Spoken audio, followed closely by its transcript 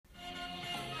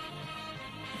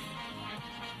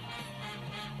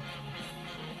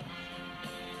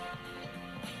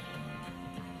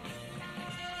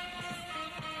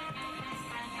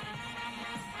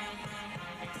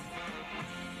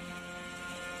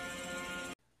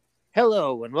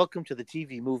Hello, and welcome to the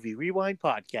TV Movie Rewind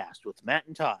podcast with Matt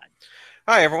and Todd.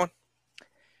 Hi, everyone.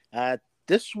 Uh,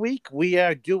 this week we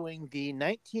are doing the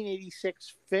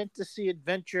 1986 fantasy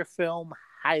adventure film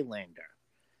Highlander,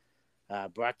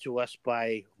 brought to us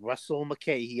by Russell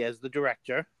McKay as the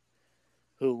director,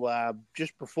 who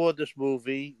just before this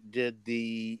movie did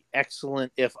the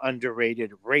excellent, if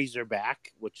underrated,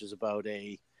 Razorback, which is about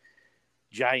a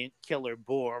giant killer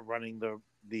boar running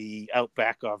the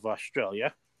outback of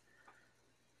Australia.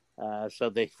 So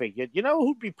they figured,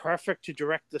 who'd be perfect to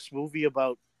direct this movie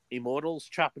about immortals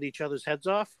chopping each other's heads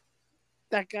off?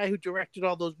 That guy who directed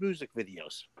all those music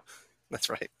videos. That's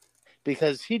right.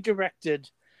 Because he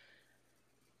directed,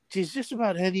 just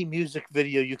about any music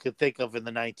video you could think of in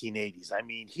the 1980s. I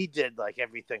mean, he did like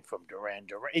everything from Duran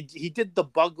Duran. He did the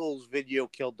Buggles video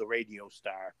Killed the Radio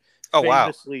Star. Oh, wow.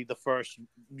 Famously, the first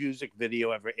music video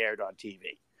ever aired on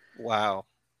TV. Wow.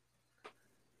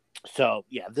 So,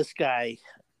 yeah, this guy,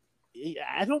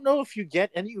 I don't know if you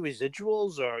get any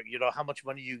residuals or how much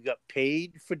money you got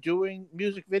paid for doing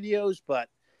music videos, but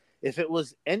if it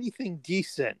was anything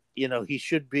decent, he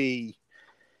should be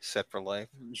set for life.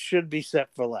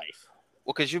 Set for life.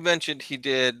 Well, because you mentioned he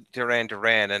did Duran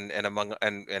Duran,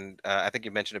 and I think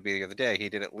you mentioned it the other day. He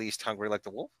did at least Hungry Like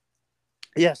the Wolf.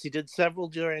 Yes, he did several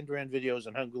Duran Duran videos,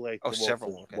 and Hungry Like the Wolf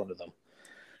several. Was one of them.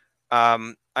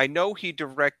 I know he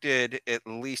directed at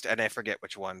least, and I forget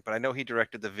which one, but I know he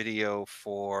directed the video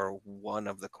for one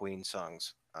of the Queen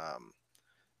songs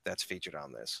that's featured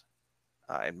on this.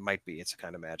 It might be "It's a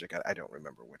Kind of Magic." I don't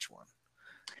remember which one.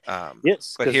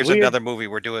 Yes, but here's another movie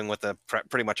we're doing with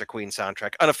pretty much a Queen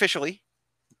soundtrack, unofficially,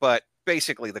 but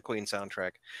basically the Queen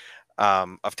soundtrack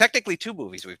of technically two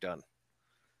movies we've done.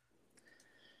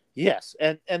 Yes,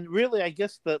 and really, I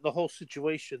guess the whole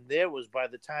situation there was by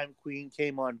the time Queen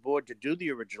came on board to do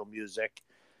the original music,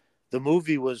 the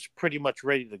movie was pretty much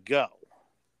ready to go.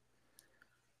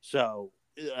 So,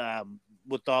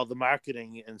 with all the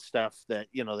marketing and stuff, that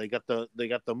they got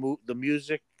the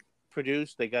music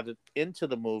produced, they got it into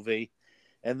the movie,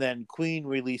 and then Queen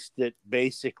released it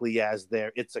basically as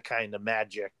their "It's a Kind of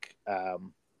Magic"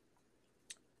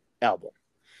 album.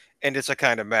 And "It's a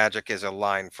Kind of Magic" is a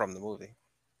line from the movie.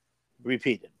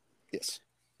 Repeated. Yes.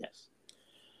 Yes.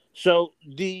 So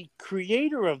the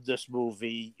creator of this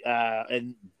movie,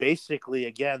 and basically,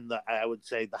 again, I would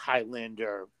say the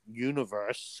Highlander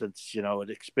universe, since it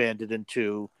expanded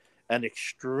into an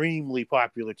extremely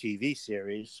popular TV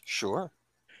series. Sure.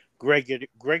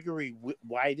 Gregory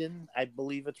Wyden, I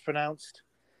believe it's pronounced.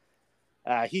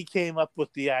 He came up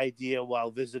with the idea while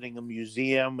visiting a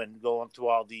museum and going through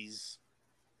all these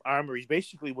armories.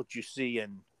 Basically, what you see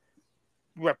in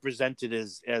represented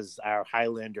as our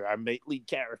Highlander, our lead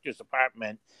character's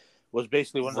apartment, was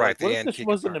basically one of what if this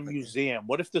wasn't a museum?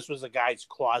 What if this was a guy's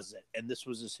closet and this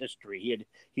was his history?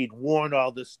 He'd worn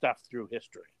all this stuff through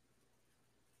history.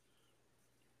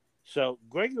 So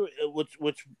Gregory, what's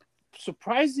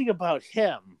surprising about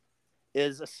him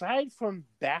is, aside from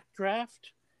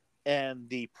Backdraft and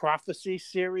the Prophecy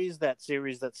series, that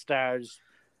stars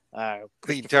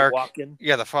the dark Walken.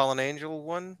 Yeah, the Fallen Angel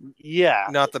one. Yeah,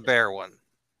 not the bear one.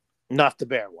 Not the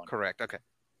bear one. Correct. Okay.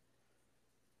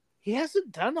 He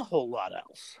hasn't done a whole lot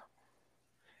else.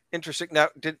 Interesting. Now,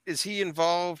 is he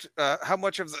involved? How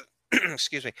much of the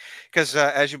excuse me, because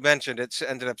as you mentioned, it's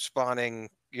ended up spawning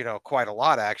quite a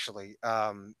lot, actually,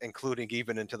 including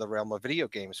even into the realm of video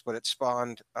games. But it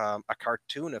spawned a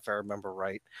cartoon, if I remember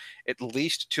right, at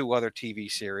least two other TV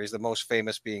series, the most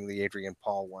famous being the Adrian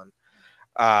Paul one,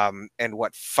 and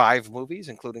 5 movies,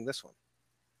 including this one.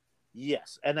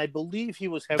 Yes, and I believe he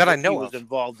was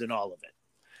involved in all of it.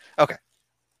 Okay.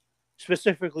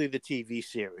 Specifically the TV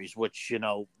series, which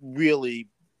really,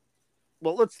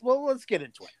 let's get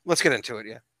into it. Let's get into it,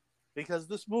 yeah. Because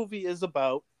this movie is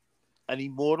about an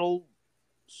immortal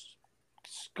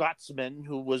Scotsman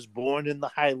who was born in the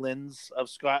Highlands of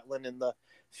Scotland in the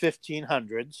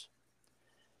 1500s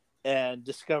and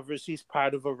discovers he's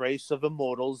part of a race of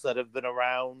immortals that have been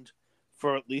around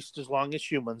for at least as long as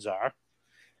humans are.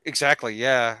 Exactly,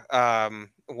 yeah.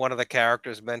 One of the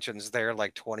characters mentions they're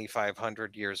like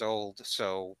 2,500 years old,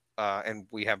 so and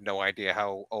we have no idea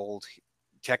how old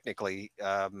technically.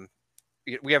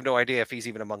 We have no idea if he's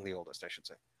even among the oldest, I should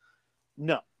say.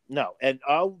 No, and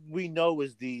all we know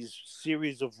is these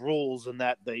series of rules, and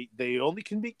that they only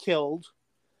can be killed.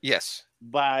 Yes.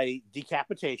 By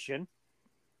decapitation,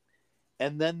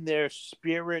 and then their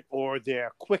spirit or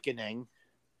their quickening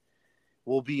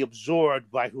will be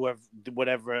absorbed by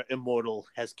whatever immortal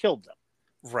has killed them.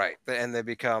 Right, and they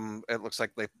become. It looks like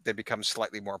they become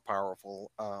slightly more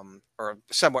powerful, or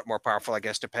somewhat more powerful, I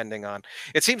guess, depending on.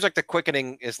 It seems like the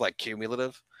quickening is like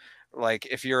cumulative, Like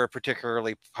if you're a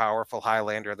particularly powerful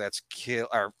Highlander that's killed,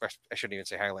 or I shouldn't even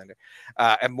say Highlander,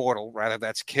 immortal rather,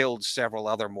 that's killed several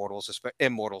other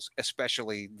immortals,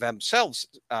 especially themselves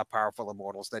powerful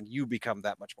immortals, then you become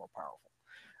that much more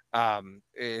powerful.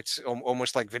 It's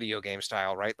almost like video game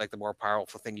style, right? Like the more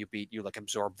powerful thing you beat, you like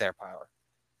absorb their power.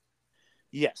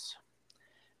 Yes.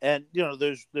 And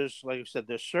there's like I said,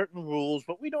 there's certain rules,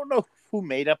 but we don't know who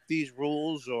made up these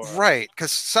rules or Right,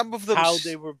 because some of them how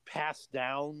they were passed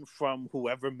down from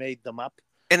whoever made them up.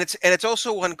 and it's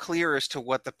also unclear as to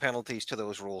what the penalties to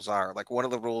those rules are. Like one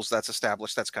of the rules that's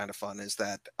established that's kind of fun is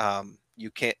that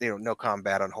you can't, no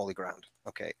combat on holy ground.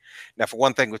 Okay, now for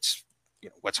one thing, what's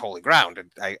holy ground, and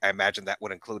I imagine that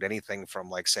would include anything from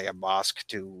like say a mosque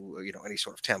to any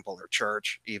sort of temple or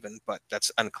church even, but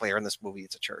that's unclear in this movie.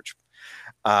 It's a church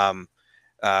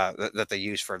that they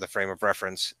use for the frame of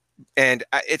reference. And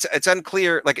it's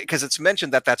unclear, like, because it's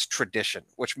mentioned that that's tradition,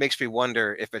 which makes me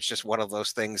wonder if it's just one of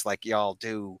those things like y'all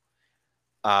do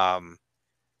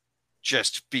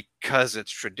just because it's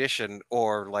tradition,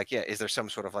 or like, yeah, is there some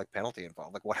sort of like penalty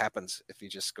involved? Like what happens if you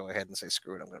just go ahead and say,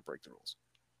 screw it, I'm going to break the rules?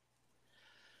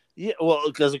 Yeah, well,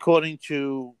 because according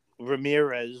to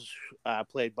Ramirez,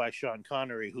 played by Sean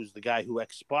Connery, who's the guy who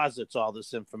exposits all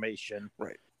this information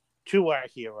Right to our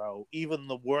hero, even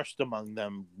the worst among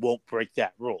them won't break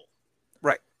that rule.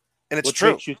 Right. And it's which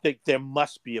true. makes you think there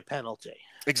must be a penalty.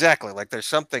 Exactly. Like there's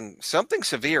something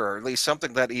severe, or at least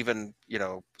something that even,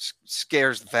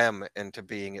 scares them into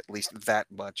being at least that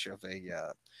much of a,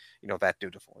 that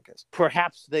dutiful, I guess.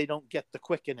 Perhaps they don't get the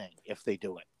quickening if they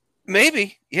do it.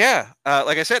 Maybe, yeah.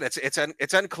 Like I said,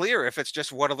 it's unclear if it's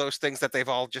just one of those things that they've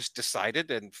all just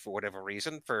decided, and for whatever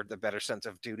reason, for the better sense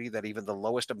of duty that even the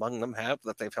lowest among them have,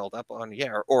 that they've held up on,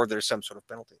 yeah, or there's some sort of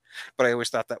penalty. But I always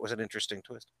thought that was an interesting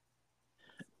twist.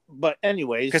 But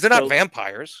anyways, because they're not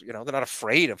vampires, they're not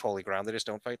afraid of holy ground. They just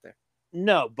don't fight there.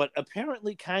 No, but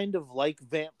apparently, kind of like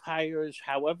vampires,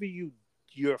 however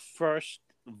your first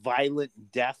violent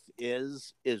death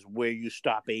is where you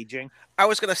stop aging. I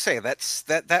was going to say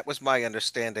that was my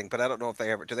understanding, but I don't know if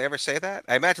do they ever say that?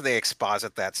 I imagine they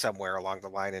exposit that somewhere along the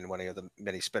line in one of the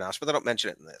many spin-offs, but they don't mention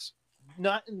it in this.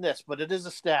 Not in this, but it is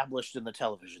established in the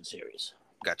television series.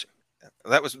 Gotcha. Yeah.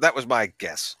 That was my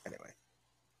guess anyway.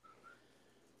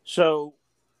 So,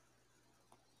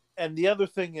 and the other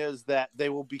thing is that they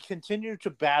will be continue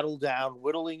to battle down,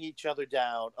 whittling each other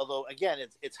down. Although, again,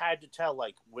 it's hard to tell,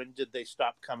 like, when did they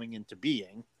stop coming into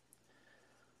being.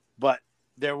 But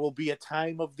there will be a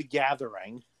time of the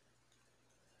gathering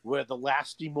where the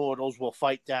last immortals will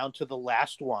fight down to the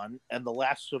last one, and the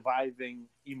last surviving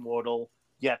immortal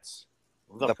gets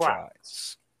the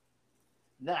prize.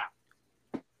 Now,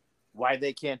 why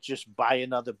they can't just buy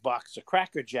another box of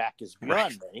Cracker Jack is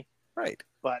beyond me. Right.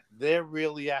 But they're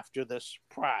really after this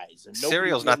prize. And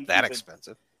cereal's really not that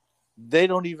expensive. They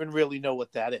don't even really know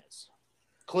what that is.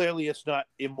 Clearly, it's not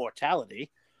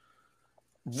immortality.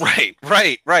 Right.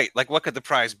 Like, what could the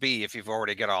prize be if you've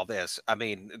already got all this? I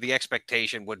mean, the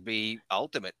expectation would be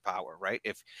ultimate power, right?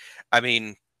 If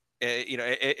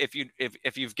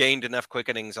you've gained enough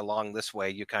quickenings along this way,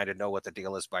 you kind of know what the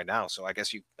deal is by now. So I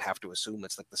guess you have to assume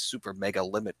it's like the super mega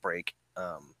limit break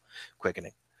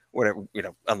quickening, whatever,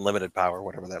 unlimited power,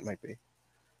 whatever that might be.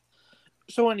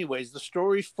 So anyways, the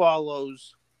story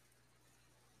follows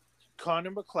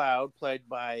Connor McLeod, played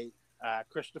by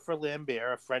Christopher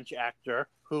Lambert, a French actor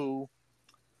who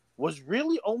was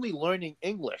really only learning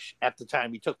English at the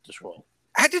time he took this role.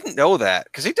 I didn't know that,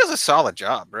 because he does a solid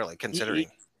job, really, considering.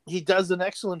 He does an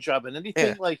excellent job, and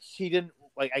anything like he didn't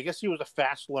like. I guess he was a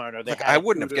fast learner. I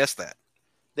wouldn't have guessed that.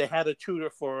 They had a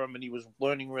tutor for him, and he was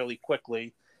learning really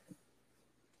quickly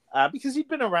because he'd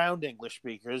been around English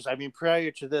speakers. I mean,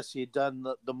 prior to this, he had done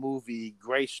the movie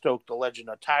Greystoke: The Legend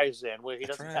of Tarzan, where he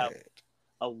doesn't have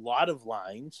a lot of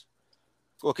lines.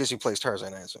 Well, because he plays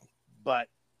Tarzan, I assume. But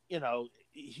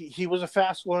he was a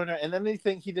fast learner, and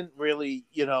anything he didn't really,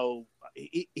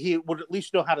 he would at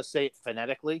least know how to say it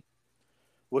phonetically.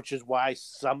 Which is why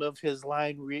some of his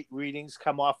line readings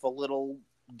come off a little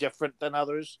different than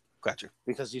others. Gotcha.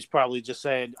 Because he's probably just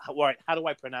saying, all right, how do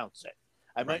I pronounce it?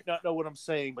 I might not know what I'm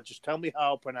saying, but just tell me how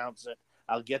I'll pronounce it.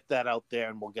 I'll get that out there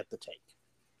and we'll get the take.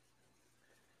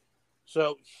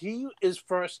 So he is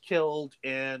first killed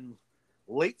in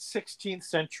late 16th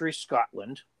century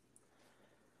Scotland.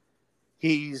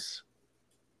 He's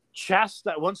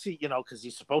chastised once he, because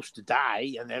he's supposed to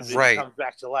die and then he comes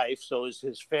back to life. So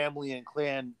his family and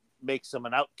clan makes him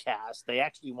an outcast. They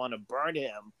actually want to burn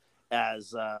him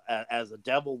as a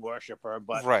devil worshiper,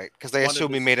 but because they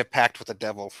assume he made a pact with the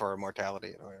devil for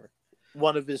immortality or whatever.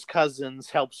 One of his cousins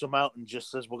helps him out and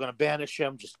just says, "We're going to banish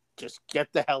him. Just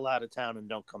get the hell out of town and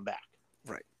don't come back."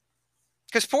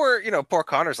 Because poor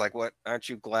Connor's like, what? Aren't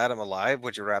you glad I'm alive?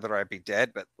 Would you rather I be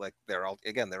dead? But like, they're all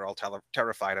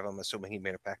terrified of him, assuming he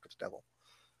made a pact with the devil.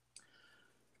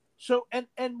 So, and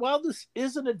while this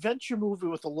is an adventure movie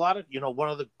with a lot of, one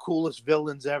of the coolest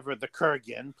villains ever, the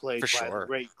Kurgan, played For by the sure.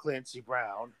 great Clancy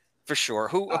Brown. For sure.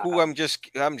 Who I'm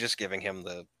just giving him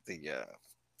the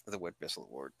Whit Bissell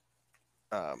Award,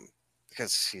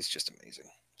 because he's just amazing.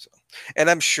 So, and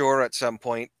I'm sure at some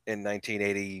point in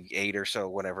 1988 or so,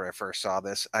 whenever I first saw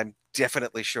this, I'm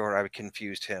definitely sure I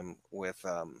confused him with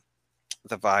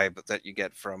the vibe that you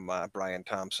get from Brian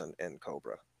Thompson in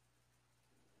Cobra.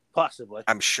 Possibly.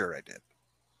 I'm sure I did.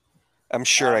 I'm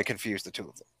sure I confused the two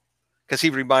of them, because he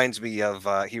reminds me of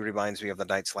the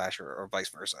Night Slasher, or vice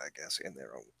versa, I guess, in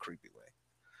their own creepy way.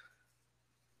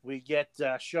 We get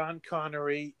Sean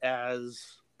Connery as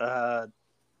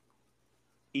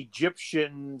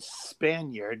Egyptian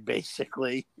Spaniard,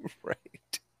 basically,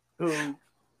 right?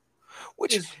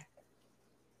 Which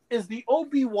is the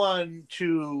Obi-Wan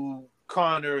to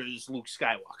Connor's Luke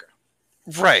Skywalker.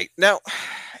 Right. Now,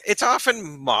 it's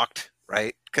often mocked,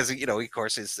 right? Because, of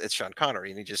course, it's Sean Connery,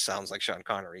 and he just sounds like Sean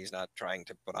Connery. He's not trying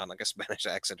to put on like a Spanish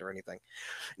accent or anything.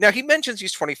 Now, he mentions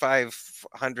he's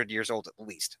 2,500 years old at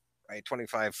least, right?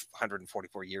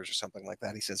 2,544 years or something like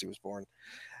that. He says he was born.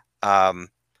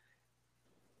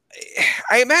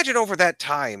 I imagine over that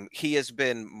time he has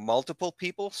been multiple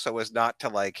people, so as not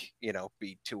to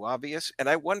be too obvious. And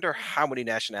I wonder how many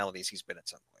nationalities he's been at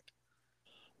some point.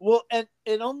 Well, and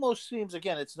it almost seems,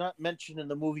 again, it's not mentioned in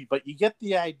the movie, but you get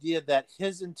the idea that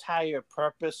his entire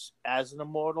purpose as an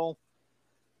immortal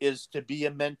is to be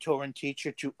a mentor and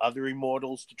teacher to other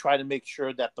immortals, to try to make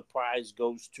sure that the prize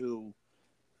goes to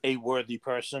a worthy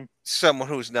person. Someone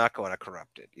who's not going to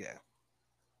corrupt it, yeah.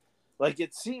 Like,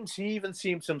 it seems, he even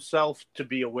seems himself to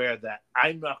be aware that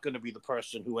I'm not going to be the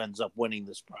person who ends up winning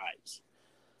this prize.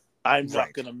 I'm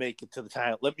not going to make it to the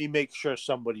title. Let me make sure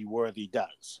somebody worthy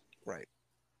does. Right.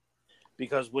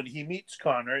 Because when he meets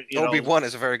Connor, Obi-Wan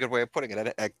is a very good way of putting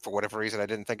it. For whatever reason, I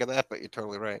didn't think of that, but you're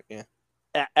totally right. Yeah.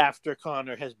 After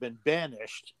Connor has been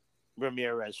banished,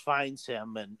 Ramirez finds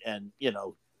him and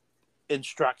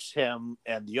instructs him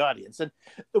and the audience. And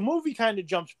the movie kind of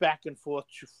jumps back and forth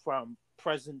from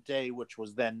present day, which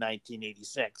was then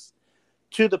 1986,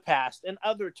 to the past and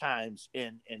other times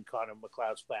in Connor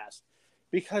McLeod's past,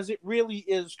 because it really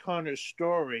is Connor's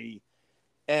story,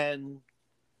 and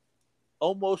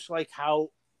almost like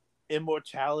how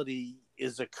immortality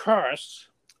is a curse,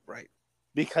 right?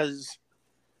 Because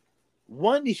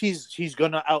one, he's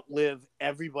going to outlive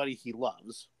everybody he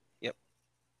loves, yep,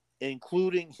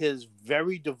 including his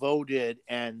very devoted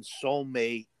and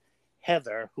soulmate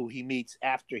Heather, who he meets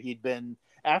after he'd been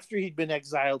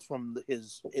exiled from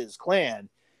his clan.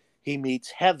 He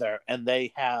meets Heather, and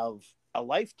they have a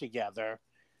life together.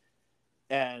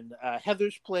 And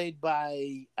Heather's played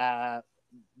by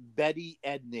Betty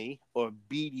Edney, or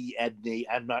Beatty Edney.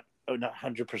 I'm not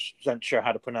 100% sure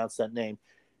how to pronounce that name.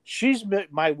 She's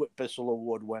my Whit Bissell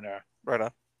Award winner. Right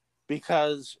on.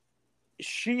 Because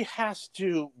she has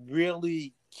to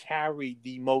really carry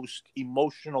the most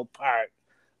emotional part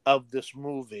of this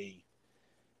movie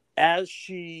as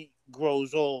she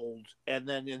grows old, and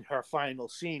then in her final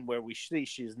scene where we see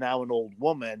she's now an old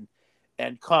woman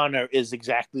and Connor is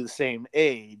exactly the same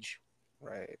age.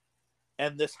 Right.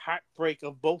 And this heartbreak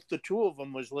of both the two of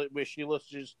them was where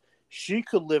she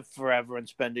could live forever and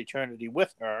spend eternity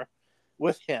with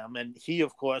him. And he,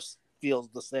 of course, feels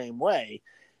the same way.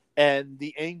 And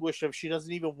the anguish of, she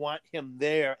doesn't even want him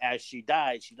there as she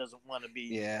dies. She doesn't want to be.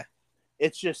 Yeah.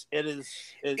 It's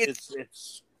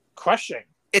crushing.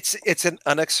 It's an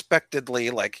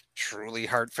unexpectedly truly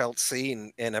heartfelt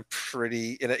scene in a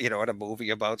movie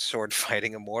about sword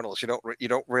fighting immortals. You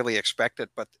don't really expect it,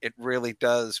 but it really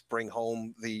does bring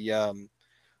home the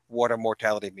what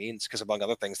immortality means, because among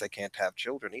other things, they can't have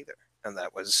children either, and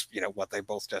that was what they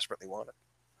both desperately wanted.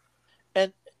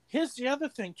 And here's the other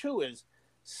thing too: is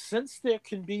since there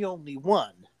can be only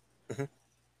one, mm-hmm.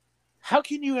 How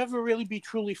can you ever really be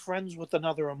truly friends with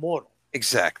another immortal?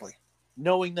 Exactly.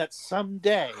 Knowing that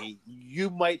someday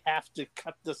you might have to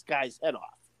cut this guy's head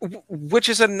off. Which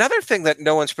is another thing that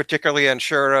no one's particularly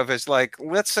unsure of, is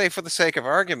let's say for the sake of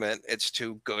argument, it's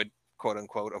two good, quote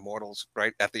unquote, immortals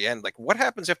right at the end. What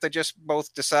happens if they just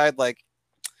both decide,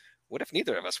 what if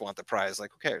neither of us want the prize? Who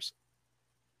cares?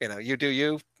 You do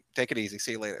you, take it easy,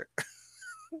 see you later.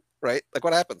 Right?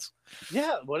 What happens?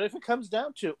 Yeah, what if it comes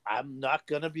down to, I'm not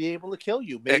going to be able to kill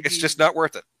you? Maybe it's just not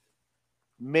worth it.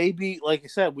 Maybe, like I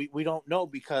said, we don't know,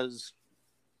 because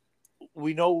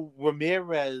we know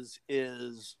Ramirez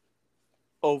is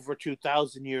over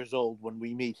 2,000 years old when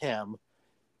we meet him,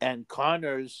 and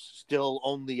Connor's still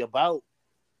only about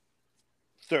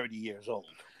 30 years old.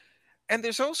 And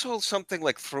there's also something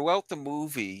like throughout the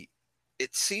movie,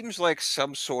 it seems like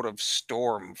some sort of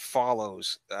storm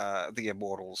follows the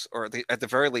Immortals, or at the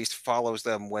very least follows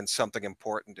them when something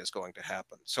important is going to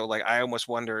happen. So, like, I almost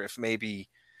wonder if maybe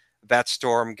that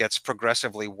storm gets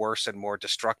progressively worse and more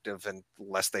destructive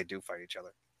unless they do fight each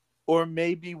other. Or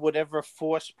maybe whatever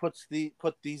force put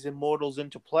these immortals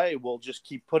into play will just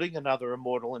keep putting another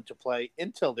immortal into play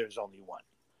until there's only one.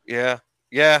 Yeah,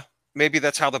 yeah. Maybe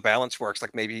that's how the balance works.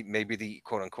 Like maybe the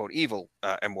quote unquote evil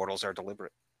immortals are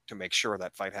deliberate to make sure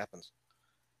that fight happens.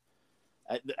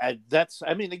 I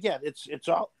mean, again, it's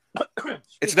all.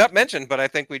 It's not mentioned, but I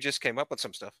think we just came up with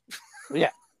some stuff.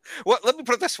 Yeah. Well, let me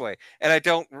put it this way, and I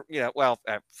don't, well,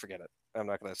 forget it. I'm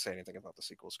not going to say anything about the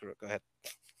sequel. Screw it. Go ahead.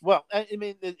 Well, I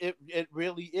mean, it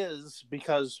really is,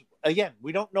 because again,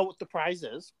 we don't know what the prize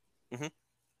is. Mm-hmm.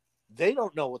 They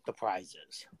don't know what the prize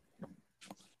is,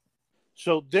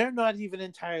 so they're not even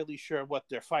entirely sure what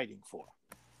they're fighting for.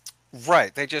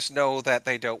 Right. They just know that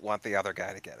they don't want the other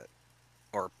guy to get it,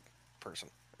 or person,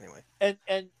 anyway. And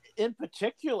in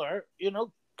particular,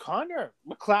 Connor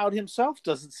McLeod himself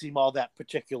doesn't seem all that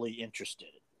particularly interested.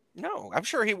 No, I'm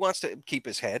sure he wants to keep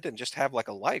his head and just have like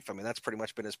a life. I mean, that's pretty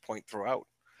much been his point throughout.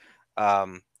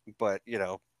 But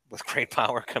with great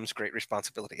power comes great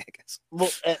responsibility, I guess.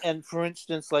 Well, and for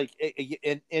instance, like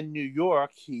in New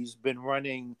York, he's been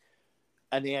running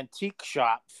an antique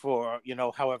shop for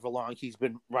however long he's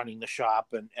been running the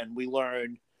shop, and we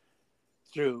learn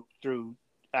through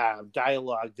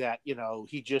dialogue that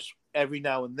he just every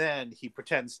now and then he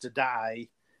pretends to die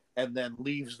and then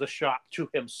leaves the shop to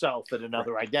himself in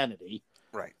another identity.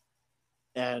 Right.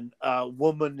 And a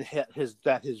woman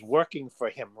that is working for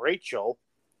him, Rachel,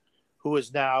 who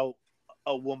is now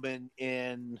a woman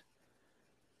in,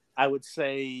 I would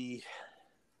say,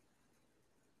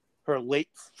 her late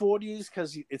 40s,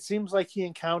 because it seems like he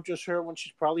encounters her when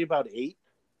she's probably about 8.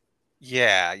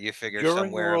 Yeah, you figure during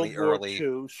somewhere World in the War early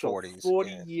II, so 40s. 40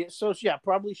 yeah. years. So yeah,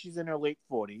 probably she's in her late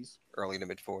 40s. Early to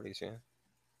mid 40s, yeah.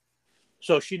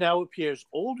 So she now appears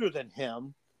older than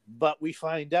him, but we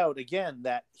find out again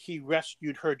that he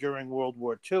rescued her during World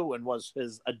War II and was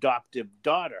his adoptive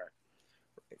daughter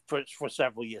for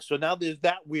several years. So now there's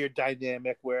that weird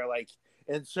dynamic where, like,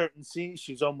 in certain scenes,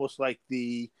 she's almost like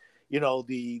the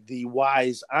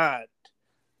wise aunt,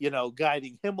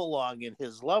 guiding him along in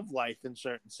his love life in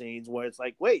certain scenes where it's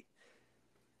like, wait,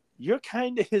 you're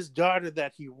kind of his daughter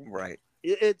that he. Right.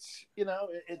 It's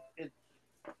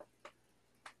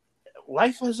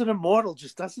life as an immortal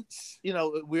just doesn't,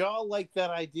 we all like that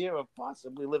idea of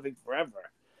possibly living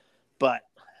forever, but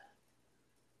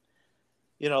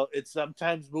it's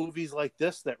sometimes movies like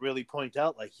this that really point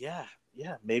out, like, yeah,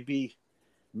 maybe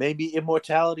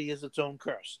immortality is its own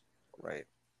curse. Right.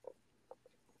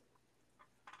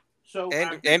 So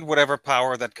and whatever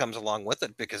power that comes along with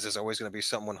it, because there's always going to be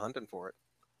someone hunting for it.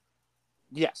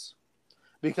 Yes,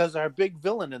 because our big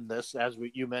villain in this, as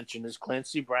you mentioned, is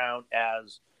Clancy Brown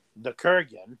as the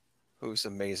Kurgan, who's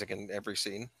amazing in every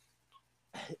scene.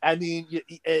 I mean,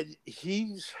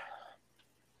 he's,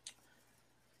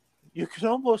 you could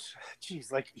almost,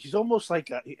 he's almost like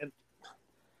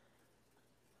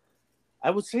I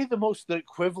would say the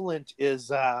equivalent is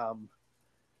from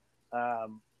the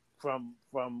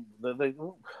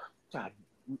God,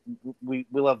 we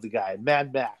love the guy,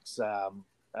 Mad Max,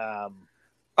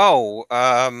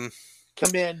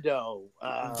 Commando,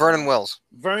 Vernon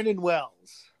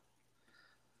Wells.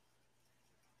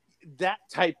 That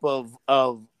type of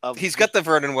he's got the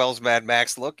Vernon Wells Mad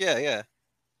Max look. Yeah.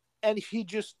 And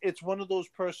it's one of those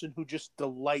person who just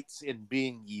delights in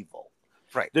being evil.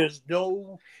 Right.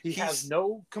 He has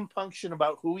no compunction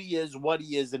about who he is, what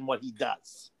he is, and what he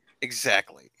does.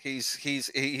 Exactly.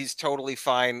 He's totally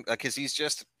fine, because he's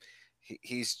just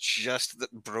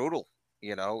brutal.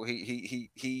 He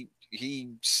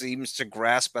seems to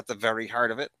grasp at the very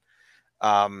heart of it.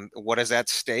 What is at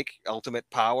stake? Ultimate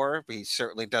power. He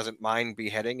certainly doesn't mind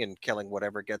beheading and killing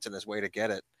whatever gets in his way to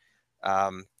get it.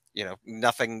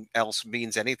 Nothing else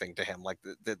means anything to him. Like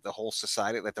the whole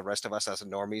society that the rest of us as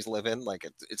normies live in, like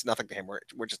it's nothing to him.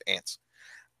 We're just ants.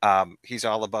 He's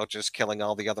all about just killing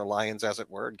all the other lions, as it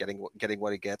were, and getting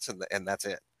what he gets, and that's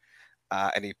it.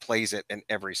 And he plays it in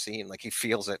every scene. Like, he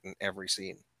feels it in every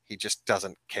scene. He just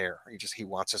doesn't care. He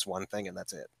wants his one thing, and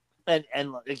that's it. And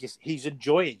he's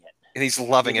enjoying it. And he's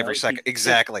loving every second.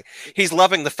 Exactly. He's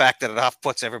loving the fact that it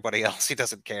off-puts everybody else. He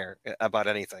doesn't care about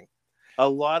anything. A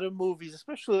lot of movies,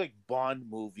 especially like Bond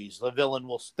movies, the villain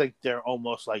will think they're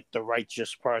almost like the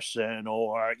righteous person,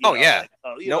 or yeah.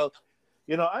 nope.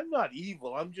 I'm not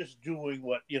evil. I'm just doing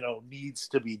what needs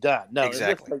to be done. No, and this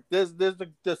Exactly. like there's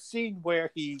the scene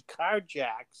where he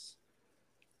carjacks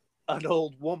an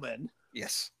old woman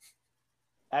Yes.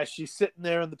 as she's sitting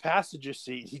there in the passenger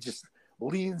seat. He just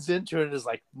leans into her and is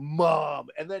like, "Mom,"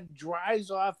 and then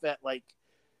drives off at like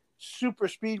super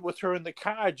speed with her in the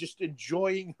car, just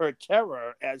enjoying her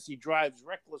terror as he drives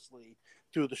recklessly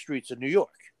through the streets of New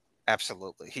York.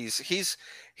 Absolutely. He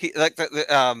like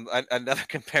another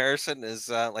comparison is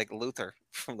like Luther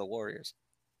from the Warriors.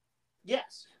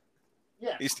 Yes,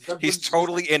 yes. He's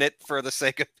totally in it for the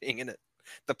sake of being in it.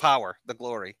 The power, the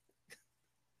glory.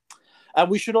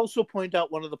 We should also point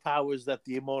out one of the powers that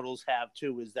the immortals have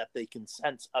too is that they can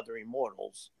sense other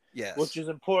immortals, which Yes. is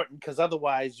important because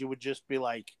otherwise you would just be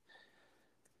like,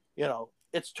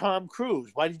 it's Tom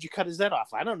Cruise. Why did you cut his head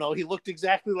off? I don't know. He looked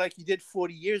exactly like he did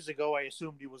 40 years ago. I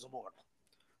assumed he was immortal.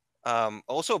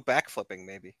 Also backflipping,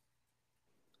 maybe.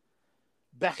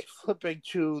 Backflipping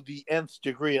to the nth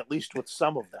degree, at least with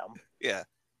some of them. Yeah.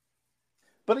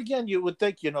 But again, you would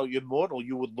think, you're immortal.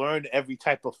 You would learn every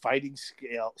type of fighting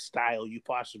style you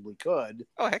possibly could.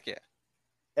 Oh, heck yeah.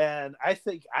 And I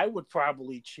think I would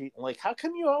probably cheat. Like, how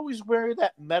come you always wear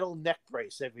that metal neck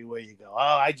brace everywhere you go? Oh,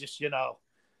 I just,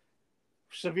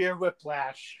 severe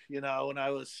whiplash. When I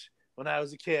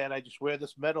was a kid, I just wear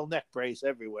this metal neck brace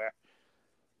everywhere.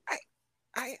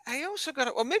 I also got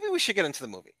to. Well, maybe we should get into the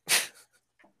movie.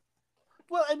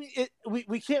 Well, I mean,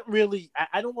 we can't really.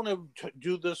 I don't want to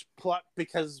do this plot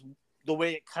because the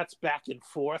way it cuts back and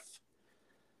forth.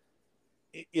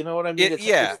 You know what I mean?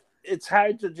 It's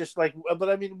hard to just like. But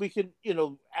I mean, we can.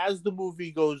 As the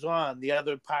movie goes on, the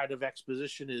other part of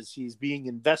exposition is he's being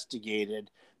investigated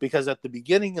because at the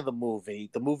beginning of the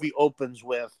movie opens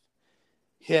with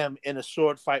him in a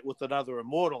sword fight with another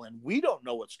immortal, and we don't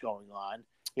know what's going on.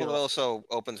 Well, it also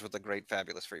opens with the Great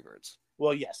Fabulous Freebirds.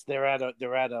 Well, yes, they're at a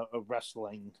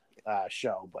wrestling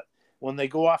show, but when they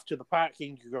go off to the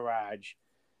parking garage,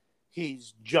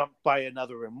 he's jumped by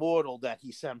another immortal that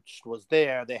he sensed was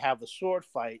there. They have a sword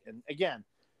fight, and again,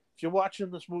 if you're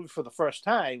watching this movie for the first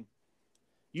time,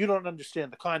 you don't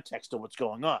understand the context of what's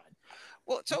going on.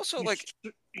 Well, it's also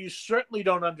you certainly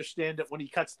don't understand it when he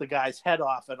cuts the guy's head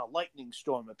off and a lightning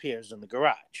storm appears in the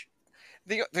garage.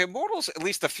 The immortals, at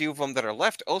least a few of them that are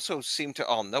left, also seem to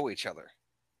all know each other.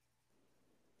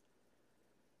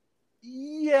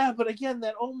 Yeah, but again,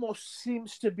 that almost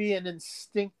seems to be an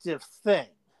instinctive thing.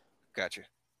 Gotcha.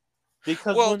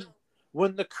 Because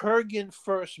when the Kurgan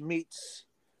first meets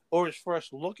or is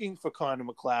first looking for Connor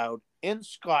McLeod in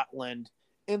Scotland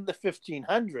in the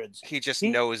 1500s, he just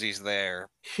knows he's there.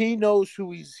 He knows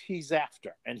who he's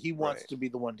after, and he wants to be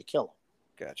the one to kill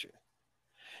him. Gotcha.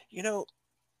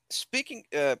 Speaking,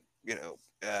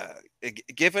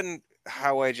 given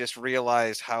how I just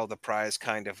realized how the prize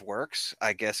kind of works,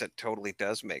 I guess it totally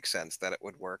does make sense that it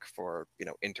would work for,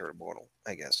 Inter-Immortal,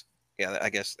 I guess. I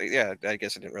guess I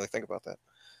didn't really think about that.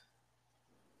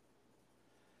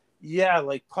 Yeah,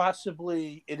 like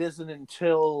possibly it isn't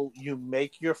until you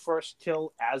make your first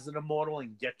kill as an immortal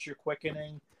and get your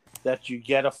quickening that you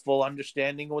get a full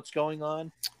understanding of what's going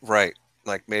on. Right.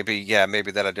 Like maybe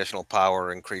that additional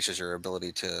power increases your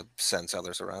ability to sense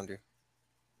others around you.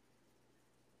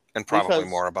 And probably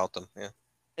more about them, yeah.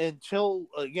 Until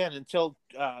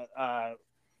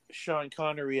Sean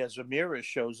Connery as Ramirez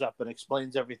shows up and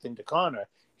explains everything to Connor,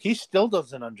 he still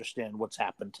doesn't understand what's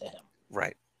happened to him.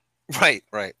 Right.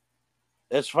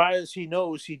 As far as he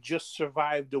knows, he just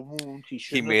survived a wound he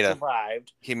shouldn't have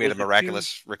survived. He made a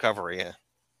miraculous recovery, yeah.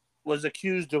 Was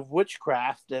accused of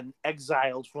witchcraft and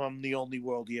exiled from the only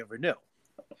world he ever knew.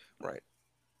 Right.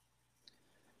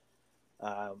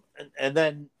 And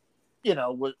then,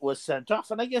 was sent off.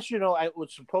 And I guess, I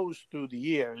would suppose through the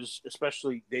years,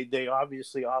 especially they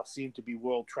obviously all seem to be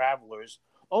world travelers,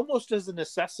 almost as a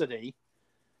necessity,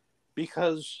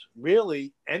 because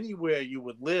really anywhere you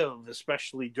would live,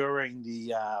 especially during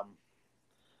the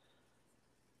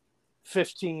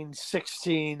 15,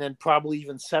 16, and probably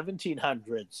even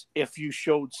 1700s, if you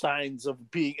showed signs of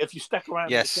if you stuck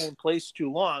around in the same place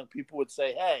too long, people would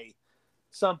say, hey,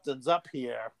 something's up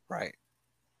here. Right.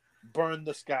 Burn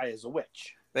this guy as a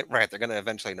witch. Right. They're going to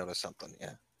eventually notice something.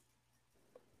 Yeah.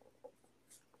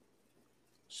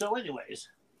 So anyways,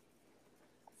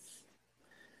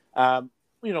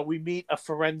 we meet a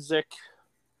forensic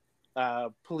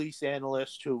police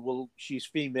analyst she's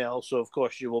female. So of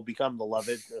course she will become the love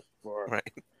interest for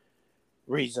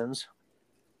reasons.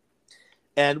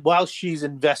 And while she's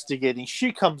investigating,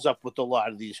 she comes up with a lot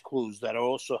of these clues that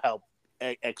also help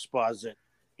exposit,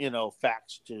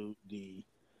 facts to the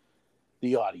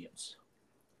audience.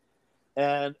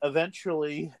 And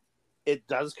eventually it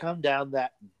does come down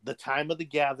that the time of the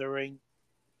gathering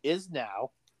is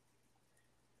now.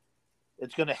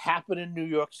 It's going to happen in New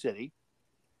York City.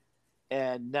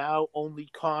 And now only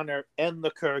Connor and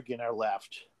the Kurgan are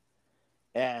left.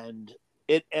 And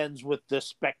it ends with this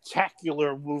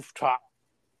spectacular rooftop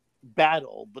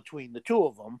battle between the two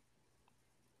of them.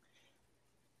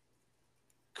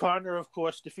 Connor, of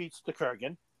course, defeats the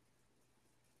Kurgan,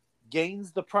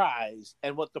 gains the prize,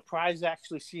 and what the prize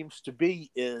actually seems to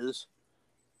be is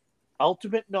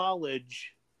ultimate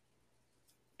knowledge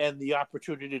and the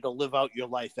opportunity to live out your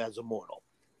life as a mortal.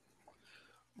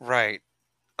 Right.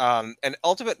 And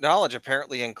ultimate knowledge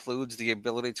apparently includes the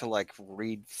ability to like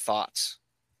read thoughts.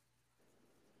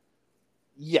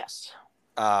 Yes.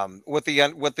 With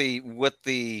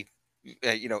the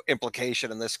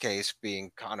implication in this case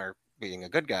being Connor being a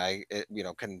good guy, it,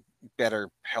 can better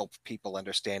help people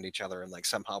understand each other and like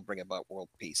somehow bring about world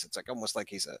peace. It's like almost like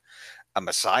he's a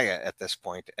messiah at this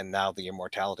point, and now the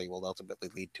immortality will ultimately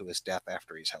lead to his death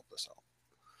after he's helped us all.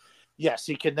 Yes,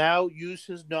 he can now use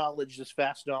his knowledge, this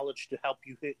vast knowledge, to help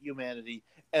you hit humanity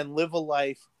and live a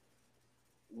life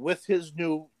with his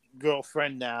new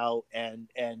girlfriend now, and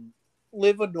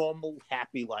live a normal,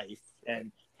 happy life,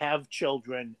 and have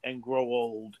children and grow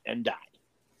old and die.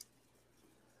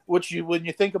 Which, when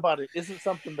you think about it, isn't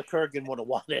something the Kurgan would have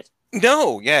wanted.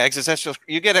 No, yeah,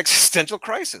 you get existential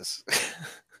crisis.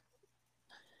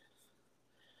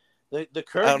 The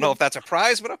Kurgan, I don't know if that's a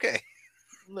prize, but okay.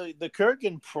 The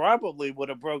Kurgan probably would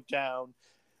have broke down,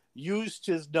 used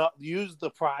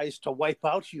the prize to wipe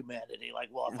out humanity. Like,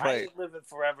 well, if I ain't living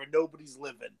forever, nobody's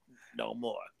living no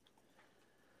more.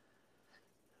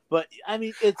 But I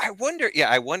mean, I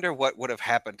wonder what would have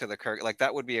happened to the Kurgan. Like,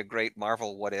 that would be a great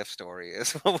Marvel what if story.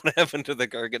 Is what would happen to the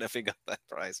Kurgan if he got that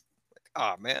prize? Like,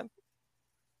 oh man.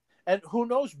 And who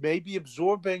knows? Maybe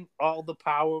absorbing all the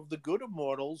power of the good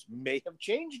immortals may have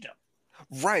changed him.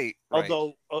 Right.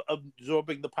 Although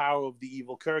absorbing the power of the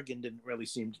evil Kurgan didn't really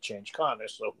seem to change Connor,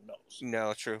 so who knows?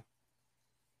 No, true.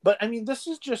 But I mean, this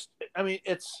is just. I mean,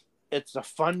 it's a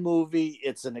fun movie.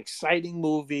 It's an exciting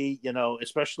movie,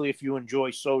 especially if you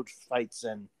enjoy sword fights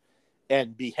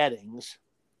and beheadings.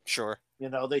 Sure.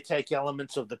 They take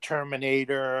elements of the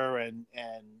Terminator and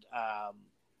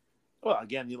well,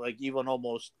 again, like even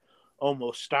almost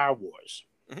Star Wars,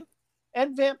 mm-hmm.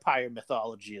 and vampire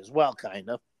mythology as well, kind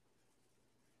of.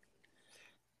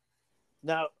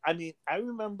 Now, I mean, I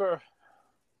remember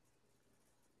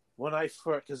when I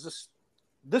first, because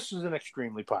this is an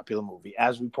extremely popular movie,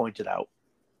 as we pointed out.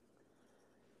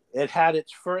 It had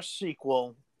its first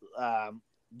sequel,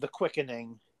 The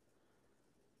Quickening.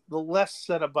 The less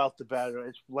said about the better.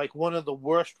 It's like one of the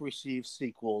worst received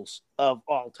sequels of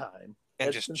all time.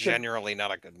 And just generally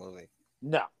not a good movie.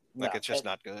 No. It's just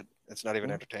not good. It's not even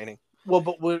entertaining. Well,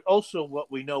 but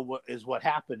what we know what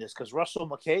happened is because Russell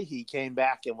Mulcahy came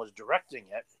back and was directing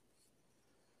it.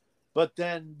 But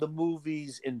then the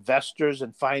movie's investors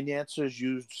and financiers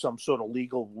used some sort of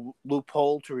legal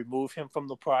loophole to remove him from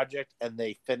the project, and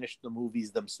they finished the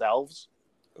movies themselves.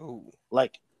 Ooh.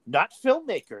 Like, not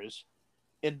filmmakers,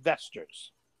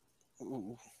 investors.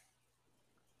 Ooh.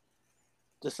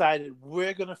 Decided,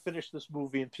 we're going to finish this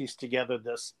movie and piece together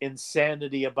this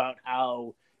insanity about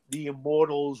how the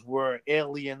immortals were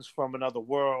aliens from another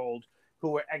world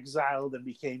who were exiled and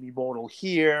became immortal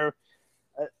here.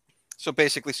 So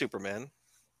basically Superman.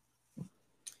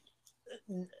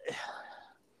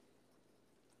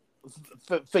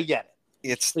 Forget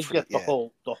it. Forget the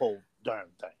whole darn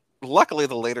thing. Luckily,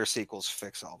 the later sequels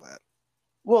fix all that.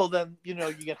 Well, then, you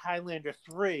get Highlander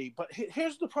 3, but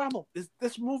here's the problem.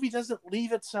 This movie doesn't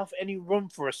leave itself any room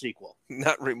for a sequel.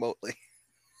 Not remotely.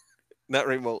 Not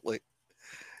remotely.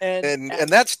 And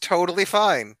that's totally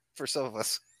fine for some of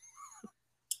us.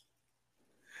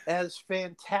 As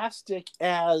fantastic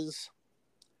as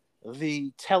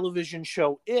the television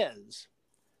show is,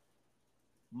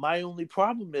 my only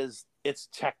problem is it's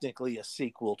technically a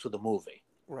sequel to the movie.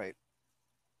 Right.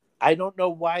 I don't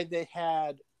know why they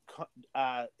had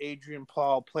Adrian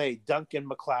Paul play Duncan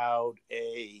MacLeod,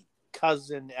 a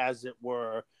cousin, as it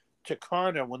were, to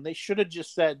Connor, when they should have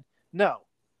just said, no,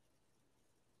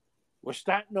 we're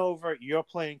starting over. You're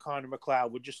playing Connor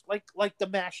MacLeod. We're just like the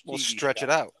MASH TV We'll stretch show.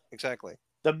 it out. Exactly.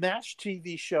 The MASH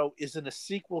TV show isn't a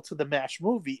sequel to the MASH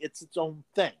movie. It's its own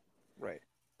thing. Right.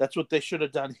 That's what they should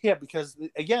have done here, because,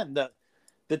 again, the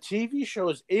TV show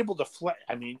is able to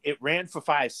I mean, it ran for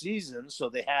 5 seasons, so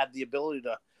they had the ability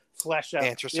to flesh out.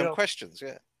 Answer some questions,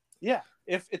 yeah. Yeah.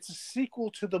 If it's a sequel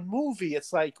to the movie,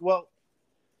 it's like, well,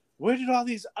 where did all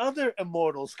these other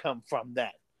immortals come from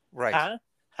then? Right.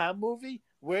 Huh, movie?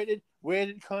 where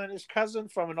did Connor's cousin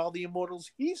from and all the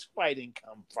immortals he's fighting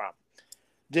come from?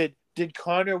 Did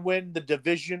Connor win the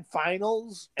division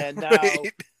finals and now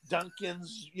Right.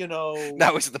 Duncan's,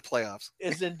 Now he's in the playoffs.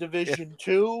 is in Yeah. Division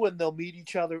Two, and they'll meet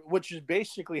each other, which is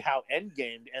basically how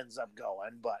Endgame ends up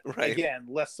going. But Right. again,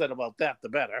 less said about that, the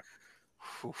better.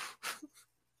 Oof.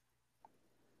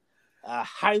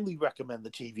 Highly recommend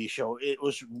the TV show. It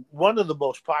was one of the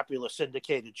most popular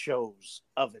syndicated shows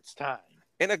of its time.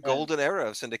 In a golden era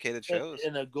of syndicated In, shows.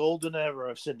 in a golden era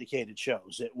of syndicated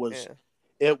shows, it was Yeah.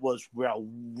 it was well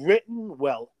written,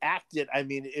 well acted. I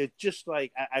mean, it just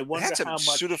like I It wonder had some how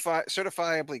much.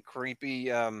 certifiably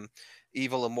creepy,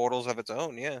 evil immortals of its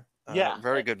own. Yeah. Yeah,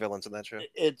 Very good villains in that show.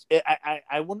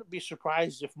 I wouldn't be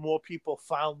surprised if more people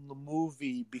found the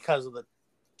movie because of the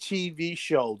TV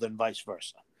show than vice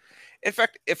versa. In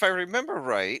fact, if I remember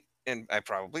right, and I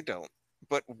probably don't,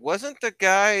 but wasn't the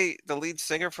guy the lead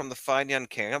singer from the Fine Young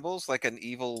Cannibals like an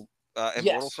evil immortal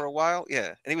Yes, for a while? Yeah,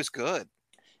 and he was good.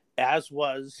 as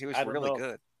was He was I don't really know.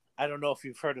 good. I don't know if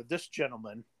you've heard of this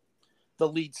gentleman, the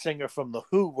lead singer from the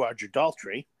Who, Roger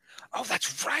Daltrey. Oh,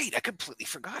 that's right. I completely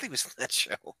forgot he was in that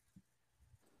show.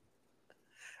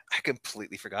 I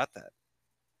completely forgot that.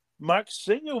 Mark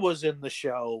Singer was in the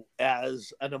show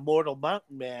as an immortal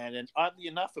mountain man, and oddly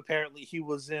enough, apparently he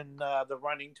was in the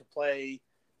running to play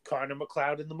Connor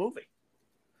McLeod in the movie.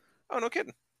 Oh, no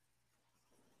kidding.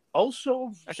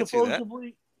 Also, I can see that.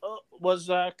 supposedly was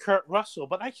Kurt Russell,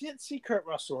 but I can't see Kurt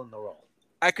Russell in the role.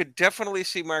 I could definitely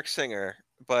see Mark Singer,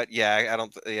 but yeah, I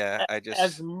don't. Yeah, I just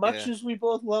As much yeah. as we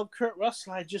both love Kurt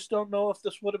Russell, I just don't know if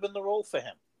this would have been the role for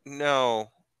him.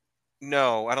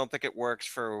 No, I don't think it works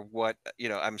for what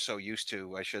I'm so used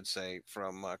to. I should say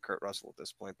from Kurt Russell at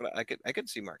this point, but I could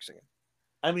see Mark Singer.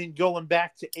 I mean, going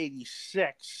back to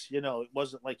 '86, it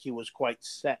wasn't like he was quite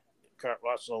set, Kurt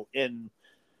Russell,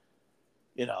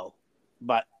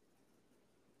 but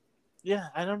yeah,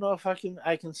 I don't know if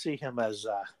I can see him as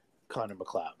Connor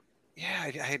McLeod. Yeah,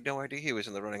 I had no idea he was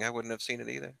in the running. I wouldn't have seen it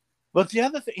either. But the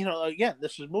other thing, again,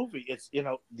 this is a movie. It's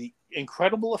the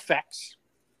incredible effects,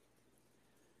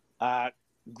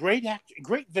 great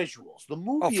great visuals. The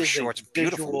movie for is sure. a It's a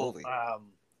beautiful visual. movie.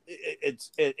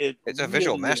 It's a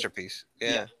visual masterpiece.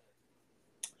 Yeah.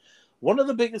 One of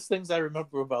the biggest things I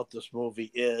remember about this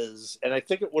movie is, and I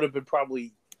think it would have been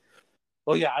probably,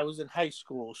 well, yeah, I was in high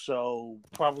school, so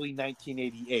probably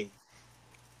 1988.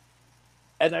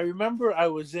 And I remember I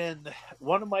was in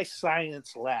one of my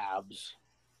science labs.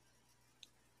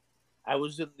 I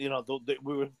was in,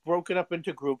 we were broken up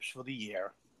into groups for the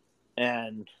year.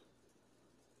 And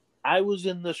I was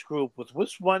in this group with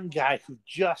this one guy who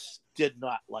just did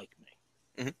not like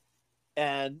me. Mm-hmm.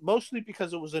 And mostly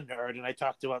because it was a nerd and I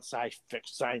talked about science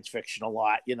fiction a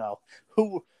lot,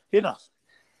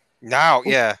 Now,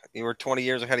 yeah, you were 20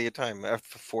 years ahead of your time,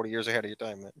 40 years ahead of your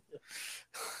time. Man.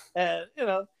 And,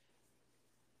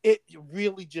 it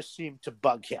really just seemed to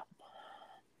bug him.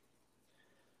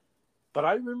 But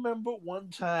I remember one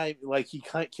time, like, he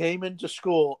came into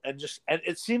school and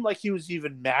it seemed like he was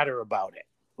even madder about it.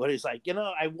 But he's like,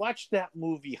 I watched that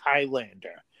movie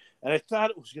Highlander and I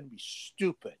thought it was going to be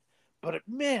stupid. But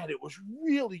man, it was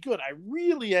really good. I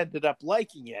really ended up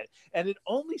liking it. And it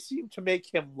only seemed to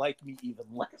make him like me even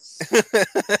less.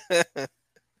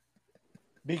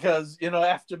 Because,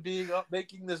 after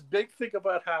making this big thing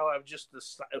about how I'm just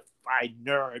this sci-fi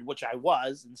nerd, which I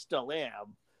was and still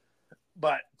am,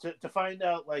 but to find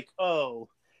out, like,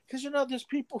 because, there's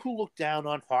people who look down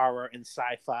on horror and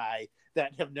sci-fi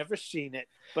that have never seen it,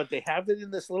 but they have it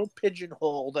in this little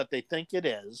pigeonhole that they think it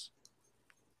is.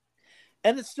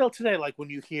 And it's still today, like when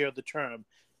you hear the term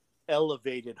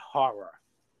elevated horror.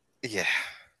 Yeah.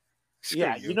 Screw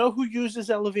you. You know who uses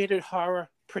elevated horror?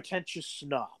 Pretentious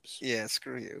snobs. Yeah,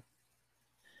 screw you.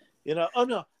 Oh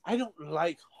no, I don't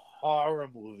like horror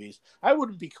movies. I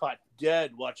wouldn't be caught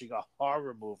dead watching a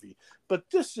horror movie, but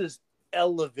this is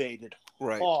elevated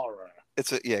horror.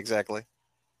 Yeah, exactly.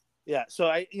 Yeah,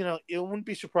 so it wouldn't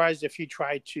be surprised if he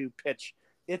tried to pitch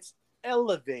it's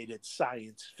elevated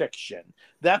science fiction.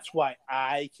 That's why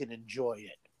I can enjoy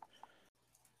it.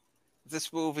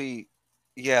 This movie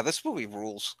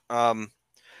rules.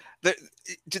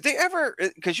 Did they ever,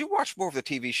 because you watched more of the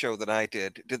TV show than I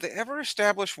did they ever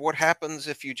establish what happens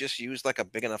if you just use like a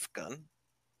big enough gun?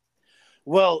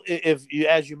 Well,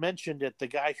 as you mentioned it, the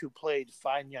guy who played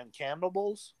Fine Young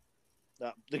Cannibals,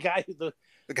 the guy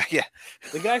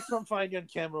from Fine Young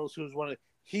Cannibals,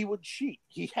 he would cheat.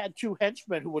 He had two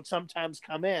henchmen who would sometimes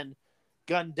come in,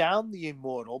 gun down the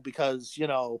immortal because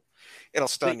it'll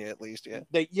stun you at least.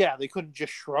 Yeah, they couldn't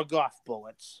just shrug off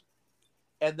bullets.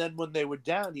 And then when they were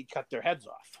down, he'd cut their heads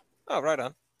off. Oh, right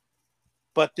on.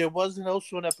 But there was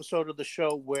also an episode of the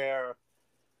show where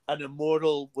an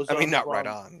immortal was I mean, on the not right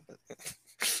wrong on. But...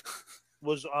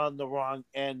 was on the wrong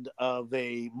end of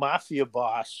a mafia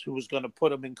boss who was going to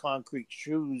put him in concrete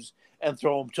shoes and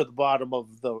throw him to the bottom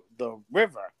of the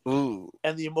river. Ooh.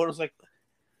 And the immortal's like,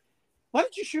 "Why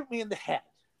did you shoot me in the head?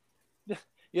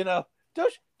 You know,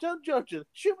 don't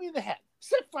shoot me in the head.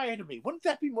 Set fire to me. Wouldn't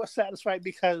that be more satisfying?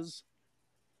 Because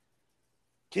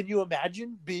can you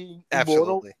imagine being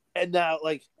immortal Absolutely. and now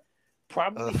like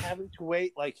probably Ugh. having to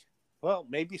wait like, well,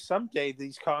 maybe someday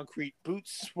these concrete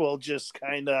boots will just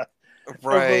kind of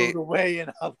Right. erode away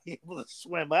and I'll be able to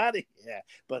swim out of here.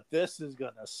 But this is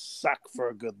going to suck for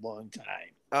a good long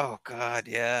time." Oh God,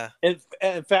 yeah.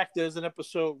 In fact, there's an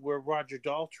episode where Roger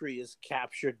Daltrey is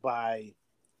captured by,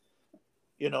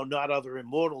 not other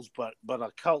immortals, but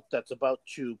a cult that's about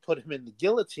to put him in the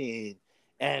guillotine.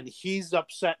 And he's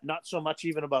upset, not so much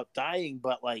even about dying,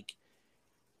 but like,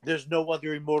 there's no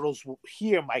other immortals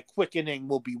here. My quickening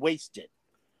will be wasted.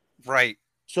 Right.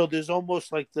 So there's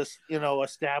almost like this,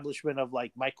 establishment of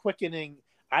like, my quickening,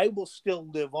 I will still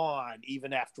live on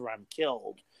even after I'm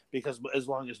killed, because as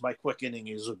long as my quickening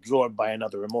is absorbed by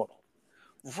another immortal.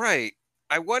 Right.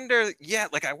 I wonder,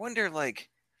 like,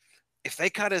 if they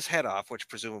cut his head off, which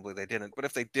presumably they didn't, but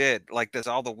if they did, like, does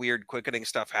all the weird quickening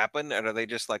stuff happen? And are they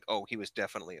just like, oh, he was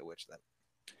definitely a witch then?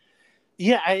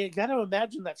 Yeah, I got to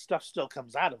imagine that stuff still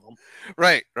comes out of him.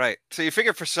 Right, right. So you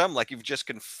figure for some, like, you've just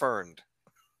confirmed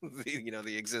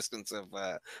the existence of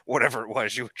whatever it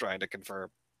was you were trying to confirm.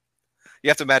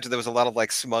 You have to imagine there was a lot of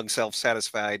like smug,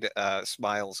 self-satisfied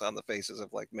smiles on the faces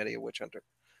of like many a witch hunter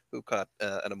who caught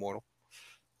an immortal.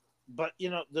 But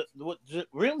what's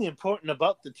really important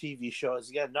about the TV show is,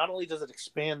 again, not only does it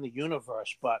expand the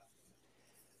universe, but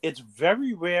it's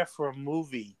very rare for a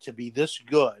movie to be this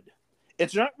good.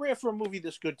 It's not rare for a movie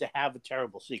this good to have a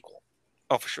terrible sequel.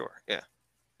 Oh, for sure, yeah.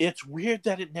 It's weird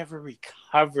that it never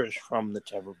recovers from the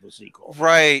terrible sequel.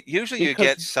 Right. Usually you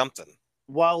get something.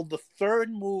 While the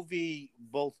third movie,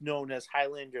 both known as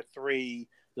Highlander 3,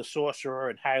 The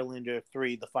Sorcerer, and Highlander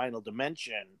 3, The Final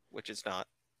Dimension, which is not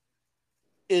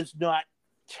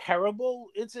terrible.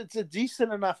 It's a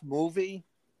decent enough movie.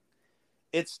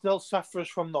 It still suffers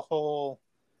from the whole,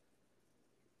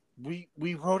 we